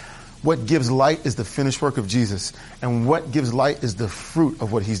of that, what gives light is the finished work of Jesus. And what gives light is the fruit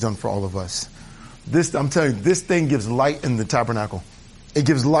of what he's done for all of us. I'm telling you, this thing gives light in the tabernacle. It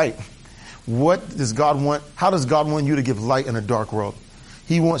gives light. What does God want? How does God want you to give light in a dark world?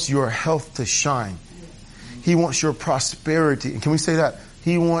 He wants your health to shine. He wants your prosperity. And can we say that?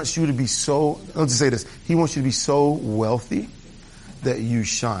 He wants you to be so, let's just say this. He wants you to be so wealthy that you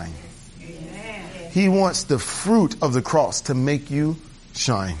shine. He wants the fruit of the cross to make you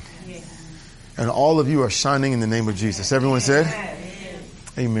shine. And all of you are shining in the name of Jesus. Everyone said?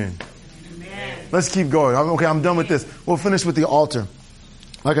 Amen. Let's keep going. Okay, I'm done with this. We'll finish with the altar.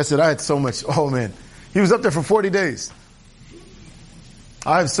 Like I said, I had so much. Oh, man. He was up there for 40 days.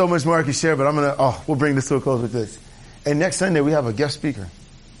 I have so much more I can share, but we'll bring this to a close with this. And next Sunday, we have a guest speaker.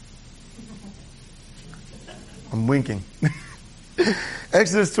 I'm winking.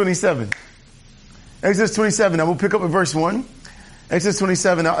 Exodus 27. Exodus 27. Now, we'll pick up at verse 1. Exodus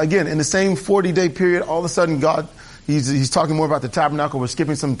 27. Now, again, in the same 40-day period, all of a sudden, God... He's talking more about the tabernacle. We're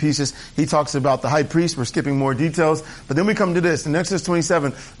skipping some pieces. He talks about the high priest. We're skipping more details. But then we come to this. In Exodus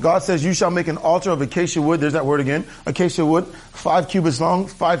 27, God says, you shall make an altar of acacia wood. There's that word again. Acacia wood, 5 cubits long,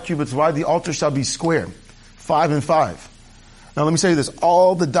 5 cubits wide. The altar shall be square, 5 and 5. Now let me say this.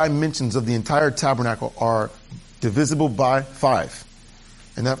 All the dimensions of the entire tabernacle are divisible by 5.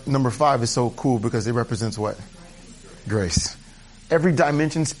 And that number 5 is so cool because it represents what? Grace. Every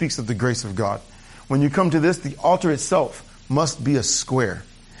dimension speaks of the grace of God. When you come to this, the altar itself must be a square.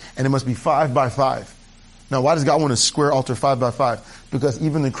 And it must be 5 by 5. Now, why does God want a square altar 5 by 5? Because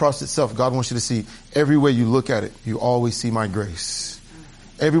even the cross itself, God wants you to see every way you look at it, you always see my grace.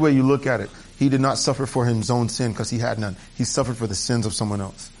 Every way you look at it, he did not suffer for his own sin because he had none. He suffered for the sins of someone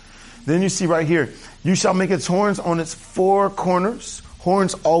else. Then you see right here, you shall make its horns on its 4 corners.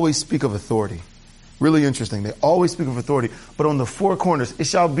 Horns always speak of authority. Really interesting. They always speak of authority. But on the 4 corners, it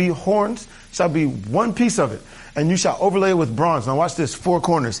shall be horns, shall be one piece of it. And you shall overlay it with bronze. Now watch this, 4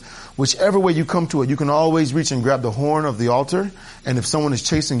 corners. Whichever way you come to it, you can always reach and grab the horn of the altar. And if someone is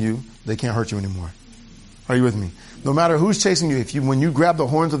chasing you, they can't hurt you anymore. Are you with me? No matter who's chasing you, when you grab the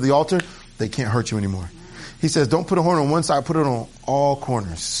horns of the altar, they can't hurt you anymore. He says, don't put a horn on one side, put it on all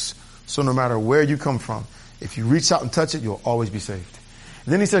corners. So no matter where you come from, If you reach out and touch it, you'll always be saved.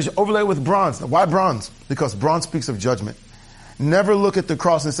 And then he says, overlay it with bronze. Now, why bronze? Because bronze speaks of judgment. Never look at the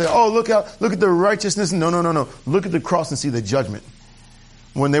cross and say, oh, look at the righteousness. No. Look at the cross and see the judgment.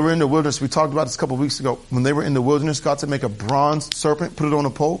 When they were in the wilderness, we talked about this a couple of weeks ago. When they were in the wilderness, God said, make a bronze serpent, put it on a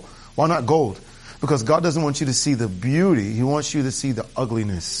pole. Why not gold? Because God doesn't want you to see the beauty. He wants you to see the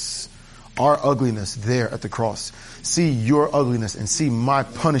ugliness. Our ugliness there at the cross. See your ugliness and see my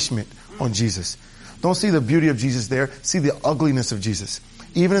punishment on Jesus. Don't see the beauty of Jesus there. See the ugliness of Jesus.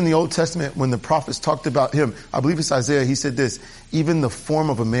 Even in the Old Testament, when the prophets talked about him, I believe it's Isaiah, he said this, even the form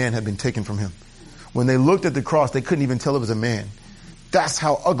of a man had been taken from him. When they looked at the cross, they couldn't even tell it was a man. That's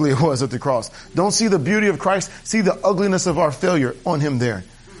how ugly it was at the cross. Don't see the beauty of Christ. See the ugliness of our failure on him there.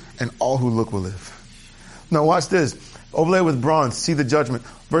 And all who look will live. Now watch this. Overlay with bronze, see the judgment.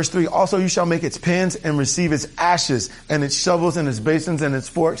 Verse 3, also you shall make its pans and receive its ashes and its shovels and its basins and its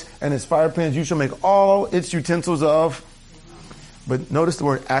forks and its fire pans. You shall make all its utensils of. But notice the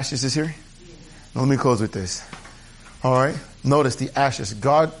word ashes is here. Now let me close with this. All right. Notice the ashes.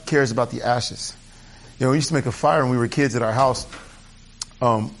 God cares about the ashes. You know, we used to make a fire when we were kids at our house.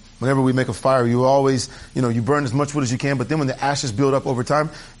 Whenever we make a fire, you always, you burn as much wood as you can. But then when the ashes build up over time,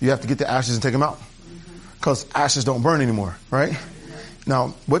 you have to get the ashes and take them out. Because ashes don't burn anymore, right?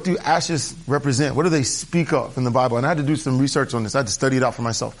 Now, what do ashes represent? What do they speak of in the Bible? And I had to do some research on this. I had to study it out for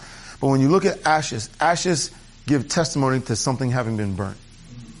myself. But when you look at ashes give testimony to something having been burnt.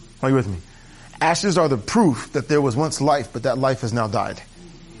 Are you with me? Ashes are the proof that there was once life, but that life has now died.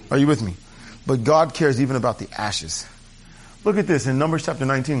 Are you with me? But God cares even about the ashes. Look at this in Numbers chapter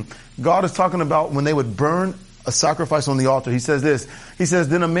 19. God is talking about when they would burn a sacrifice on the altar. He says this. He says,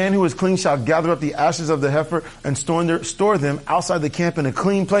 then a man who is clean shall gather up the ashes of the heifer and store them outside the camp in a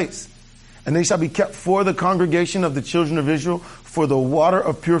clean place. And they shall be kept for the congregation of the children of Israel for the water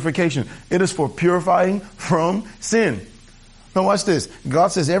of purification. It is for purifying from sin. Now watch this. God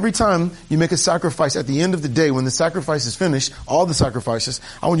says every time you make a sacrifice at the end of the day, when the sacrifice is finished, all the sacrifices,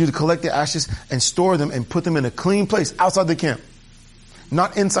 I want you to collect the ashes and store them and put them in a clean place outside the camp.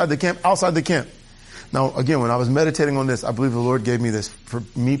 Not inside the camp, outside the camp. Now, again, when I was meditating on this, I believe the Lord gave me this for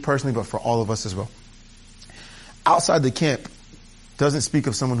me personally, but for all of us as well. Outside the camp doesn't speak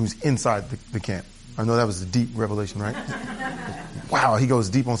of someone who's inside the camp. I know that was a deep revelation, right? Wow, he goes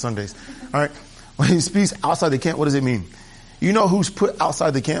deep on Sundays. All right. When he speaks outside the camp, what does it mean? You know who's put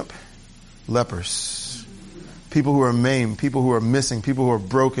outside the camp? Lepers. People who are maimed, people who are missing, people who are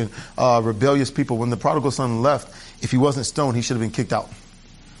broken, rebellious people. When the prodigal son left, if he wasn't stoned, he should have been kicked out.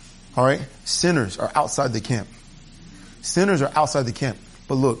 All right. Sinners are outside the camp. Sinners are outside the camp.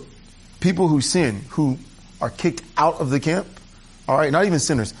 But look, people who sin, who are kicked out of the camp, all right, not even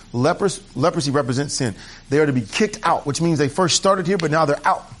sinners. Leprosy represents sin. They are to be kicked out, which means they first started here, but now they're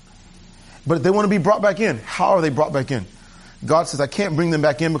out. But they want to be brought back in. How are they brought back in? God says, I can't bring them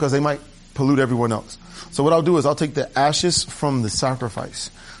back in because they might pollute everyone else. So what I'll do is I'll take the ashes from the sacrifice,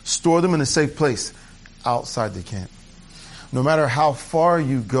 store them in a safe place outside the camp. No matter how far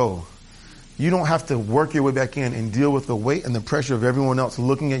you go, you don't have to work your way back in and deal with the weight and the pressure of everyone else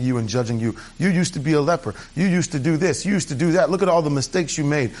looking at you and judging you. You used to be a leper. You used to do this. You used to do that. Look at all the mistakes you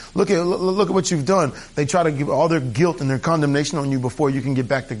made. Look at what you've done. They try to give all their guilt and their condemnation on you before you can get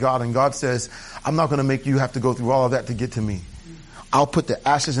back to God. And God says, I'm not going to make you have to go through all of that to get to me. I'll put the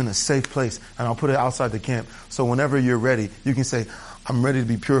ashes in a safe place and I'll put it outside the camp. So whenever you're ready, you can say, I'm ready to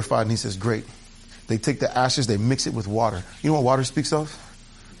be purified. And he says, great. They take the ashes, they mix it with water. You know what water speaks of?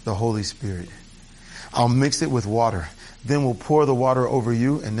 The Holy Spirit. I'll mix it with water. Then we'll pour the water over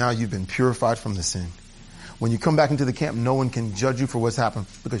you, and now you've been purified from the sin. When you come back into the camp, no one can judge you for what's happened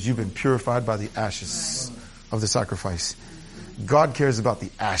because you've been purified by the ashes of the sacrifice. God cares about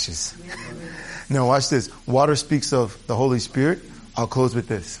the ashes. Now watch this. Water speaks of the Holy Spirit. I'll close with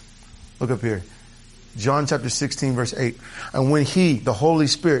this. Look up here. John chapter 16, verse 8. And when he, the Holy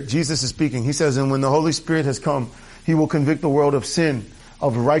Spirit, Jesus is speaking, he says, and when the Holy Spirit has come, he will convict the world of sin,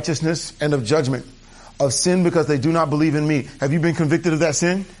 of righteousness, and of judgment. Of sin because they do not believe in me. Have you been convicted of that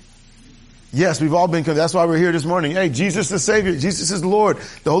sin? Yes, we've all been convicted. That's why we're here this morning. Hey, Jesus is the Savior. Jesus is the Lord.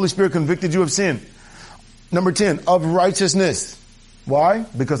 The Holy Spirit convicted you of sin. Number 10, of righteousness. Why?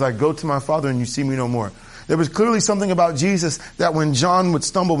 Because I go to my Father and you see me no more. There was clearly something about Jesus that when John would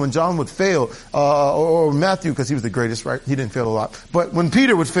stumble, when John would fail, or Matthew, because he was the greatest, right? He didn't fail a lot. But when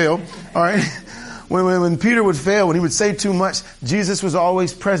Peter would fail, all right, when Peter would fail, when he would say too much, Jesus was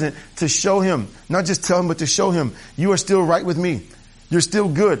always present to show him, not just tell him, but to show him, you are still right with me. You're still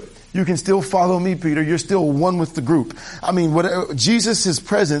good. You can still follow me, Peter. You're still one with the group. I mean, Jesus'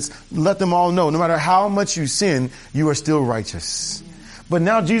 presence let them all know, no matter how much you sin, you are still righteous. But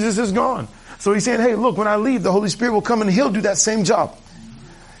now Jesus is gone. So he's saying, hey, look, when I leave, the Holy Spirit will come and he'll do that same job.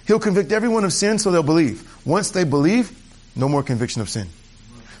 He'll convict everyone of sin so they'll believe. Once they believe, no more conviction of sin.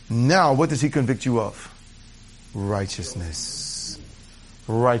 Now, what does he convict you of? Righteousness.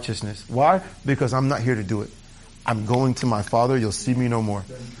 Righteousness. Why? Because I'm not here to do it. I'm going to my Father. You'll see me no more.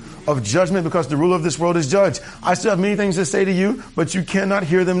 Of judgment, because the ruler of this world is judged. I still have many things to say to you, but you cannot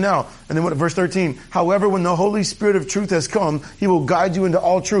hear them now. And then verse 13. However, when the Holy Spirit of truth has come, he will guide you into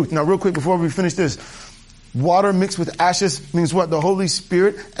all truth. Now, real quick before we finish this. Water mixed with ashes means what? The Holy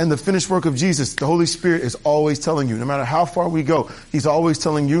Spirit and the finished work of Jesus. The Holy Spirit is always telling you, no matter how far we go, he's always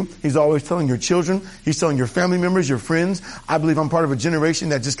telling you, he's always telling your children, he's telling your family members, your friends. I believe I'm part of a generation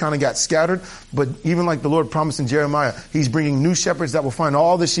that just kind of got scattered, but even like the Lord promised in Jeremiah, he's bringing new shepherds that will find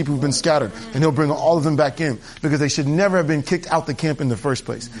all the sheep who've been scattered, and he'll bring all of them back in, because they should never have been kicked out the camp in the first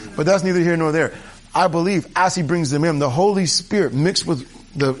place. But that's neither here nor there. I believe as he brings them in, the Holy Spirit mixed with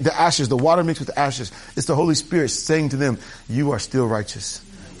the ashes, the water mixed with the ashes, it's the Holy Spirit saying to them, you are still righteous.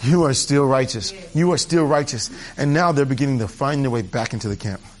 You are still righteous. You are still righteous. And now they're beginning to find their way back into the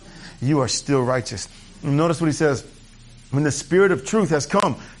camp. You are still righteous. And notice what he says. When the Spirit of truth has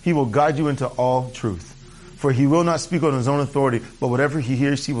come, he will guide you into all truth. For he will not speak on his own authority, but whatever he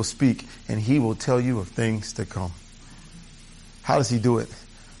hears, he will speak, and he will tell you of things to come. How does he do it?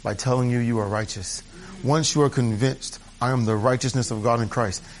 By telling you you are righteous. Once you are convinced, I am the righteousness of God in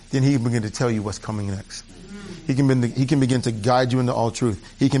Christ, then he can begin to tell you what's coming next. He can begin to guide you into all truth.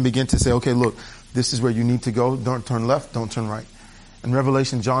 He can begin to say, okay, look, this is where you need to go. Don't turn left, don't turn right. In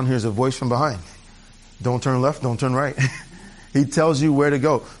Revelation, John hears a voice from behind. Don't turn left, don't turn right. He tells you where to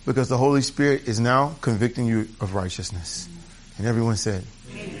go because the Holy Spirit is now convicting you of righteousness. And everyone said,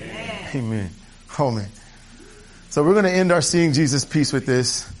 Amen. Amen. Oh, man. So we're going to end our Seeing Jesus piece with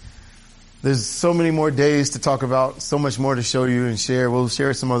this. There's so many more days to talk about, so much more to show you and share. We'll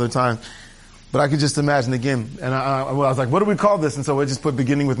share it some other time. But I could just imagine again, and I was like, what do we call this? And so I just put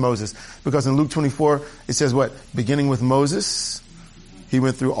beginning with Moses. Because in Luke 24, it says what? Beginning with Moses, he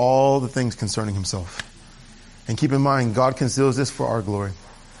went through all the things concerning himself. And keep in mind, God conceals this for our glory.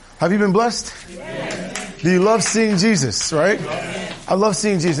 Have you been blessed? Yes. Do you love seeing Jesus, right? Yes. I love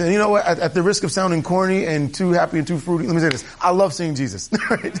seeing Jesus. And you know what? At the risk of sounding corny and too happy and too fruity, let me say this. I love seeing Jesus.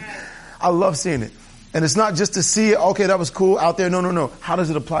 Right? I love seeing it. And it's not just to see it, okay, that was cool out there. No. How does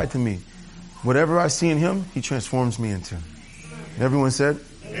it apply to me? Whatever I see in him, he transforms me into. And everyone said?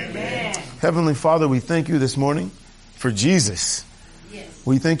 Amen. Heavenly Father, we thank you this morning for Jesus. Yes.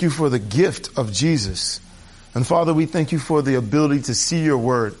 We thank you for the gift of Jesus. And Father, we thank you for the ability to see your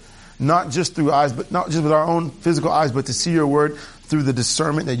word, not just through eyes, but not just with our own physical eyes, but to see your word through the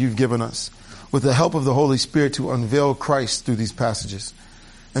discernment that you've given us, with the help of the Holy Spirit to unveil Christ through these passages.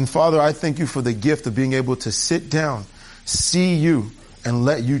 And Father, I thank you for the gift of being able to sit down, see you, and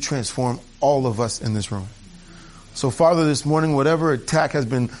let you transform all of us in this room. So Father, this morning, whatever attack has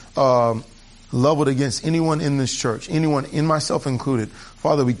been leveled against anyone in this church, anyone, in myself included,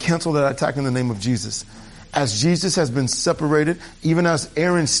 Father, we cancel that attack in the name of Jesus. As Jesus has been separated, even as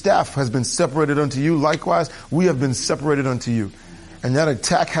Aaron's staff has been separated unto you, likewise, we have been separated unto you. And that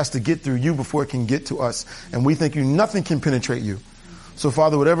attack has to get through you before it can get to us. And we thank you, nothing can penetrate you. So,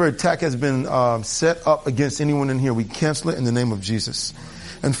 Father, whatever attack has been set up against anyone in here, we cancel it in the name of Jesus.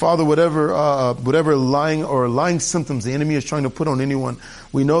 And, Father, whatever lying symptoms the enemy is trying to put on anyone,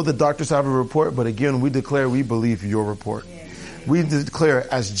 we know the doctors have a report, but again, we declare we believe your report. We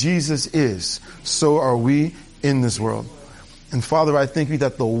declare as Jesus is, so are we in this world. And, Father, I thank you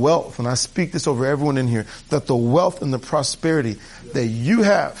that the wealth, and I speak this over everyone in here, that the wealth and the prosperity that you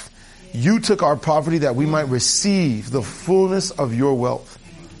have, you took our poverty that we might receive the fullness of your wealth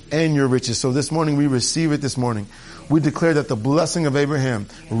and your riches. So this morning we receive it this morning. We declare that the blessing of Abraham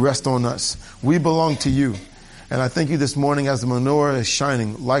rests on us. We belong to you. And I thank you this morning as the menorah is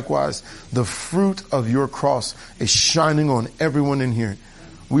shining. Likewise, the fruit of your cross is shining on everyone in here.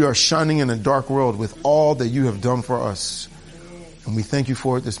 We are shining in a dark world with all that you have done for us. And we thank you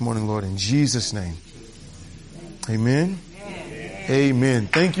for it this morning, Lord, in Jesus' name. Amen. Amen.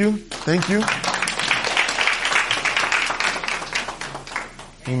 Thank you. Thank you.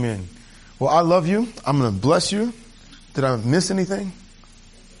 Amen. Well, I love you. I'm going to bless you. Did I miss anything?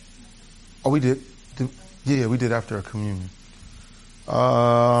 Oh, we did. Yeah, we did after our communion.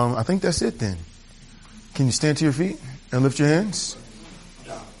 I think that's it then. Can you stand to your feet and lift your hands?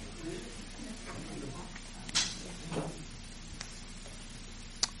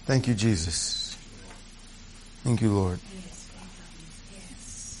 Thank you, Jesus. Thank you, Lord.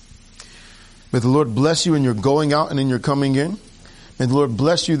 May the Lord bless you in your going out and in your coming in. May the Lord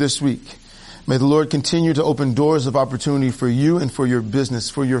bless you this week. May May the Lord continue to open doors of opportunity for you and for your business,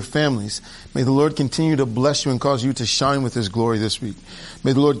 for your families. May the Lord continue to bless you and cause you to shine with his glory this week.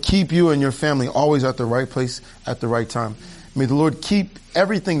 May the Lord keep you and your family always at the right place at the right time. May the Lord keep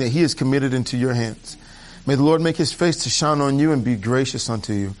everything that he has committed into your hands. May the Lord make his face to shine on you and be gracious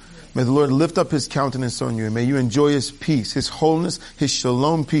unto you. May the Lord lift up his countenance on you, and may you enjoy his peace, his wholeness, his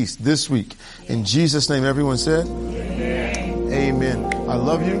shalom peace this week. In Jesus' name, everyone said, Amen. Amen. I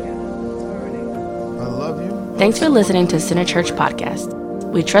love you. I love you. Thanks for listening to Center Church Podcast.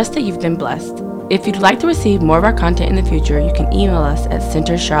 We trust that you've been blessed. If you'd like to receive more of our content in the future, you can email us at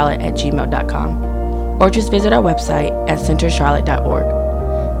centercharlotte@gmail.com or just visit our website at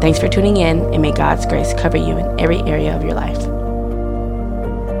centercharlotte.org. Thanks for tuning in, and may God's grace cover you in every area of your life.